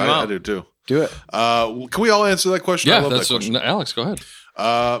 Calling Yeah, them I out. do too. Do it. Can we all answer that question? I Yeah, love that's that question. Alex. Go ahead.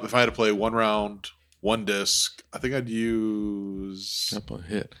 If I had to play one round, one disc, I think I'd use. Up a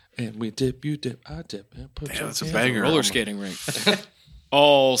hit, and we dip, you dip, I dip, and put Damn, your that's a hand banger. Roller skating rink.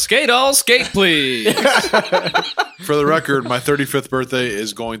 all skate, please. For the record, my 35th birthday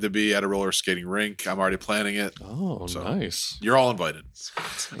is going to be at a roller skating rink. I'm already planning it. Oh, nice. You're all invited.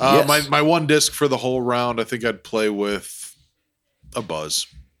 Yes. My one disc for the whole round, I think I'd play with a Buzz,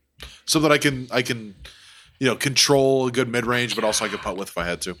 so that I can control a good mid range, but also I could putt with if I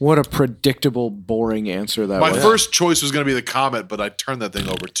had to. What a predictable, boring answer that My was. first choice was going to be the Comet, but I turned that thing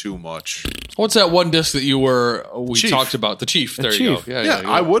over too much. What's that one disc that we Chief. talked about? The Chief. There you go. Yeah,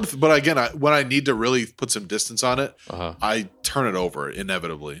 I would, but again, when I need to really put some distance on it, I turn it over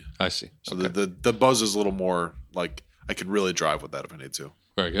inevitably. I see. So the buzz is a little more like I could really drive with that if I need to.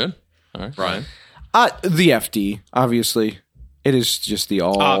 Very good. All right, Brian. The FD, obviously. It is just the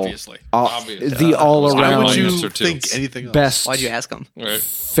Obviously. the Why all-around would you answer too. think anything else? best Why'd you ask him? Right.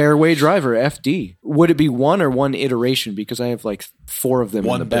 fairway driver, FD. Would it be one or one iteration? Because I have like 4 of them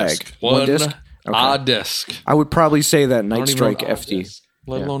One in the bag. disc. One disc? Okay. disc. I would probably say that Night don't even Strike know FD.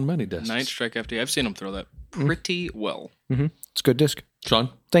 Let alone many discs. Night Strike FD. I've seen him throw that pretty well. It's a good disc. Sean?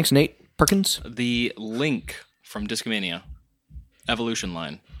 Thanks, Nate Perkins. The Link from Discmania Evolution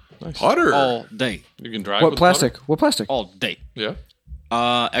line. Putter. All day. You can drive What with plastic? What plastic? All day. putter?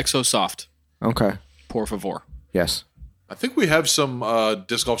 Yeah. Exo Soft. Okay. Por favor. Yes. I think we have some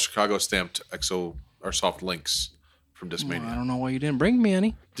Disc Golf Chicago stamped EXO or soft links from Discmania. I don't know why you didn't bring me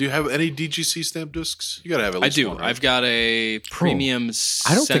any. Do you have any DGC stamped discs? You got to have at I least do. one, right? I've got a premium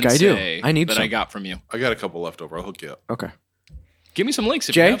I don't think I do. Sensei I need that some. I got from you. I got a couple left over. I'll hook you up. Okay. Give me some links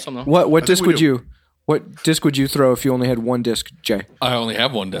if you Jay, have some though. what I disc think we would do. you? What disc would you throw if you only had one disc, Jay? I only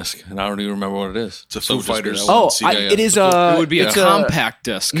have one disc, and I don't even remember what it is. It's a Foo just Fighters. that one. It is a. It would be a it's compact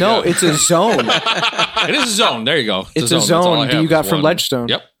disc. No, it's a zone. It is a zone. There you go. It's a That's all zone I that have you got is from one. Ledgestone.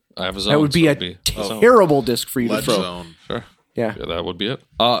 Yep. I have a zone. That would be so a it'd be zone. terrible disc for you to Ledge throw. Zone. Sure. Yeah. Yeah, that would be it.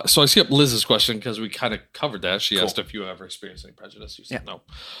 So I skipped Liz's question because we kind of covered that. She asked if you ever experienced any prejudice. You said no.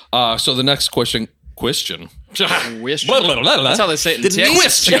 So the next question. That's how they say it in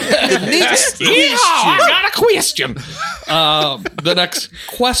Texas. I got a question. The next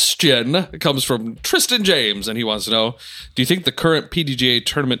question comes from Tristan James, and he wants to know, do you think the current PDGA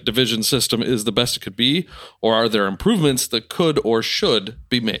tournament division system is the best it could be, or are there improvements that could or should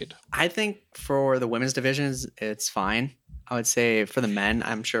be made? I think for the women's divisions, it's fine. I would say for the men,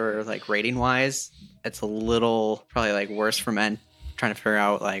 I'm sure like rating wise, it's a little probably like worse for men trying to figure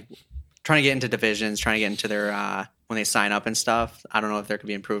out like trying to get into divisions, trying to get into their when they sign up and stuff. I don't know if there could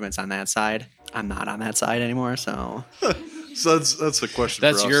be improvements on that side. I'm not on that side anymore, so So that's a question.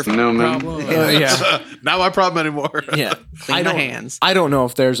 That's for your us. problem. Yeah. Not my problem anymore. Yeah. clean my hands. I don't know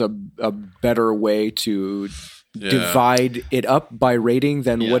if there's a better way to divide it up by rating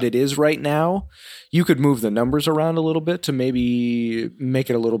than what it is right now. You could move the numbers around a little bit to maybe make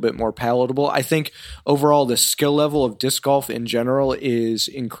it a little bit more palatable. I think overall the skill level of disc golf in general is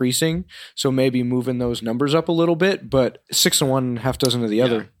increasing, so maybe moving those numbers up a little bit, but 6 and 1, half dozen of the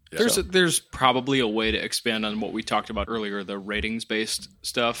other. There's probably a way to expand on what we talked about earlier, the ratings based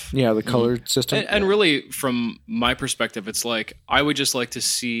stuff. Yeah, the color system. And really, from my perspective, it's like I would just like to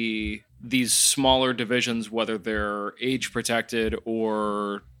see these smaller divisions, whether they're age protected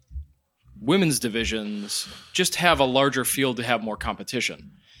or women's divisions, just have a larger field to have more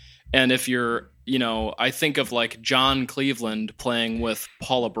competition. And if you're, I think of like John Cleveland playing with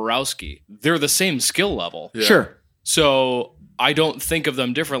Paula Borowski. They're the same skill level. Yeah. Sure. So I don't think of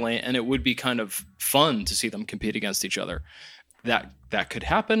them differently, and it would be kind of fun to see them compete against each other. That could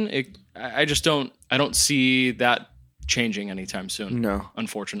happen. I don't see that changing anytime soon. No.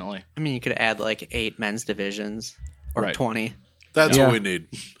 Unfortunately. I mean, you could add like 8 men's divisions or Right. 20. That's Yeah. what we need.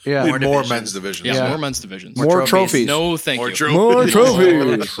 Yeah. We need more divisions. men's divisions. Yeah, Yeah. more men's divisions. More trophies. No, thank More you. trophies. More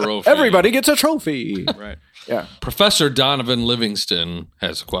trophies. Trophy. Everybody gets a trophy. Right. Yeah. Professor Donovan Livingston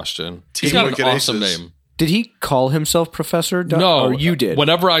has a question. He's Team got an Wicked awesome Aces. name. Did he call himself Professor? No, Or you did?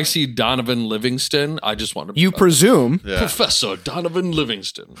 Whenever I see Donovan Livingston, I just want to. You presume. Yeah. Professor Donovan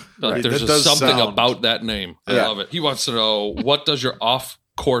Livingston. Right. There's That just does something sound- about that name. I Yeah. love it. He wants to know, what does your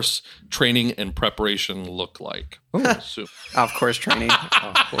off-course training and preparation look like? So- Off course training.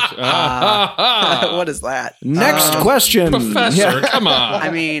 Ah, What is that? Next question. Professor, Yeah. come on.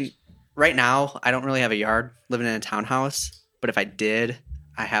 I mean, right now, I don't really have a yard living in a townhouse, but if I did,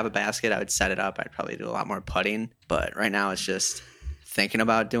 I have a basket, I would set it up. I'd probably do a lot more putting, but right now it's just thinking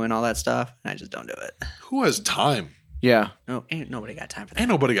about doing all that stuff, and I just don't do it. Who has time? Yeah. No, ain't nobody got time for that. Ain't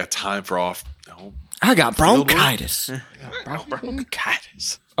nobody got time for off. No. I got bronchitis.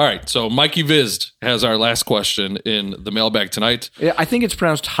 Bronchitis. All right, so Mikey Vizd has our last question in the mailbag tonight. Yeah, I think it's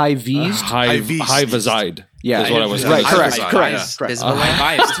pronounced high V's. High Vizd. Vizd. Yeah, is what I was right. gonna Correct. say. Correct. Correct. Visible and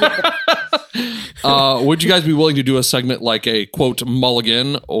biased. Would you guys be willing to do a segment like a quote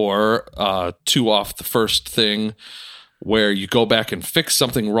mulligan or 2 off the first thing, where you go back and fix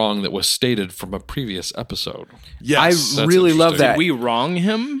something wrong that was stated from a previous episode? Yes. I really love interesting. that. Did we wrong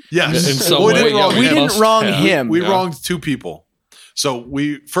him? Yes. In some we way, didn't yeah, wrong we him. didn't wrong him. We wronged 2 people. So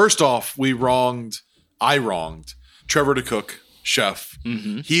first off, we wronged I wronged. Trevor DeCook, chef.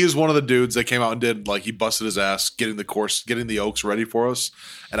 He is one of the dudes that came out and did, like, he busted his ass getting the Oaks ready for us.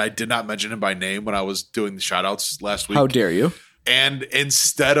 And I did not mention him by name when I was doing the shout outs last week. How dare you? And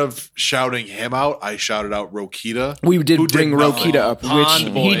instead of shouting him out, I shouted out Rokita. We did bring nothing. Rokita up,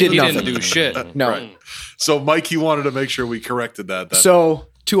 which he did nothing. Didn't do shit. No. Right. So Mike, he wanted to make sure we corrected that. So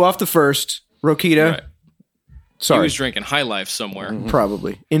 2 off the first. Rokita. Right. He Sorry. was drinking High Life somewhere.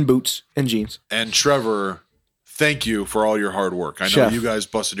 Probably. In boots and jeans. And Trevor, thank you for all your hard work. I know Chef. you guys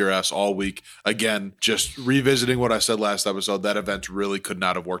busted your ass all week. Again, just revisiting what I said last episode, that event really could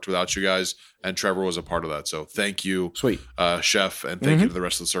not have worked without you guys. And Trevor was a part of that. So thank you, Sweet. Chef. And thank you to the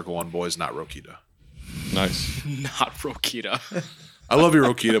rest of the Circle One boys, not Rokita. Nice. Not Rokita. I love you,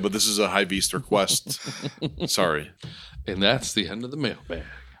 Rokita, but this is a high beast request. Sorry. And that's the end of the mailbag.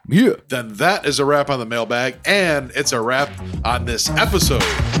 Yeah. Then that is a wrap on the mailbag, and it's a wrap on this episode.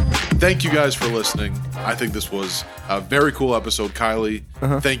 Thank you guys for listening. I think this was a very cool episode. Kylie,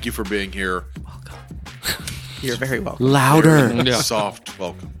 thank you for being here. You're very welcome. Louder. Yeah. Soft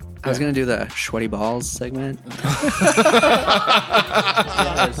welcome. I was going to do the sweaty balls segment.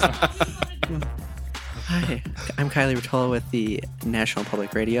 Hi, I'm Kylie Rotolo with the National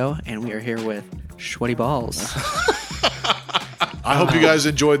Public Radio, and we are here with Sweaty Balls. I hope you guys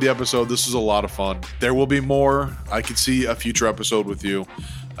enjoyed the episode. This was a lot of fun. There will be more. I can see a future episode with you.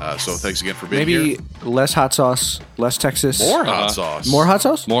 So thanks again for being Maybe here. less hot sauce, less Texas. More hot sauce. More hot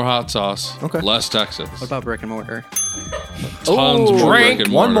sauce? More hot sauce. Okay. Less Texas. What about brick and mortar? Tons more drink. brick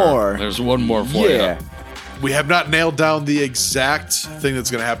and One mortar. more. There's one more for Yeah. you. We have not nailed down the exact thing that's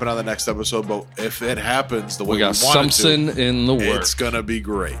going to happen on the next episode, but if it happens the way We got want it something in the to, works. it's going to be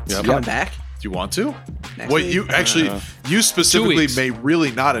great. Yep. Coming back? Do you want to? Next Wait, week? you actually, you specifically 2 weeks. may really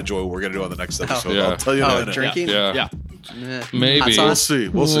not enjoy what we're going to do on the next episode. Yeah. I'll tell you in a Oh, minute. drinking? Yeah. Yeah. Eh, Maybe. hot We'll sauce? see.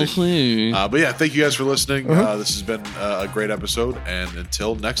 We'll see. see. But yeah, thank you guys for listening. This has been a great episode, and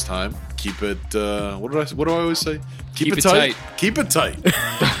until next time, keep it. What do I always say? Keep it tight. Keep it tight.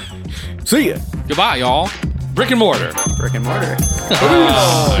 See ya. Goodbye, y'all. Brick and mortar. Brick and mortar.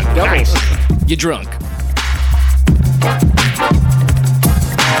 Doubles. You drunk.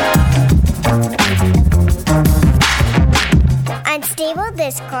 Unstable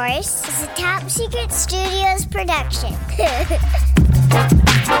Discourse is a Top Secret Studios production.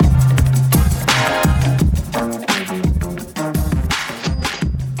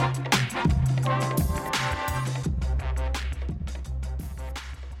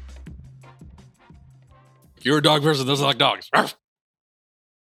 You're a dog person that doesn't like dogs.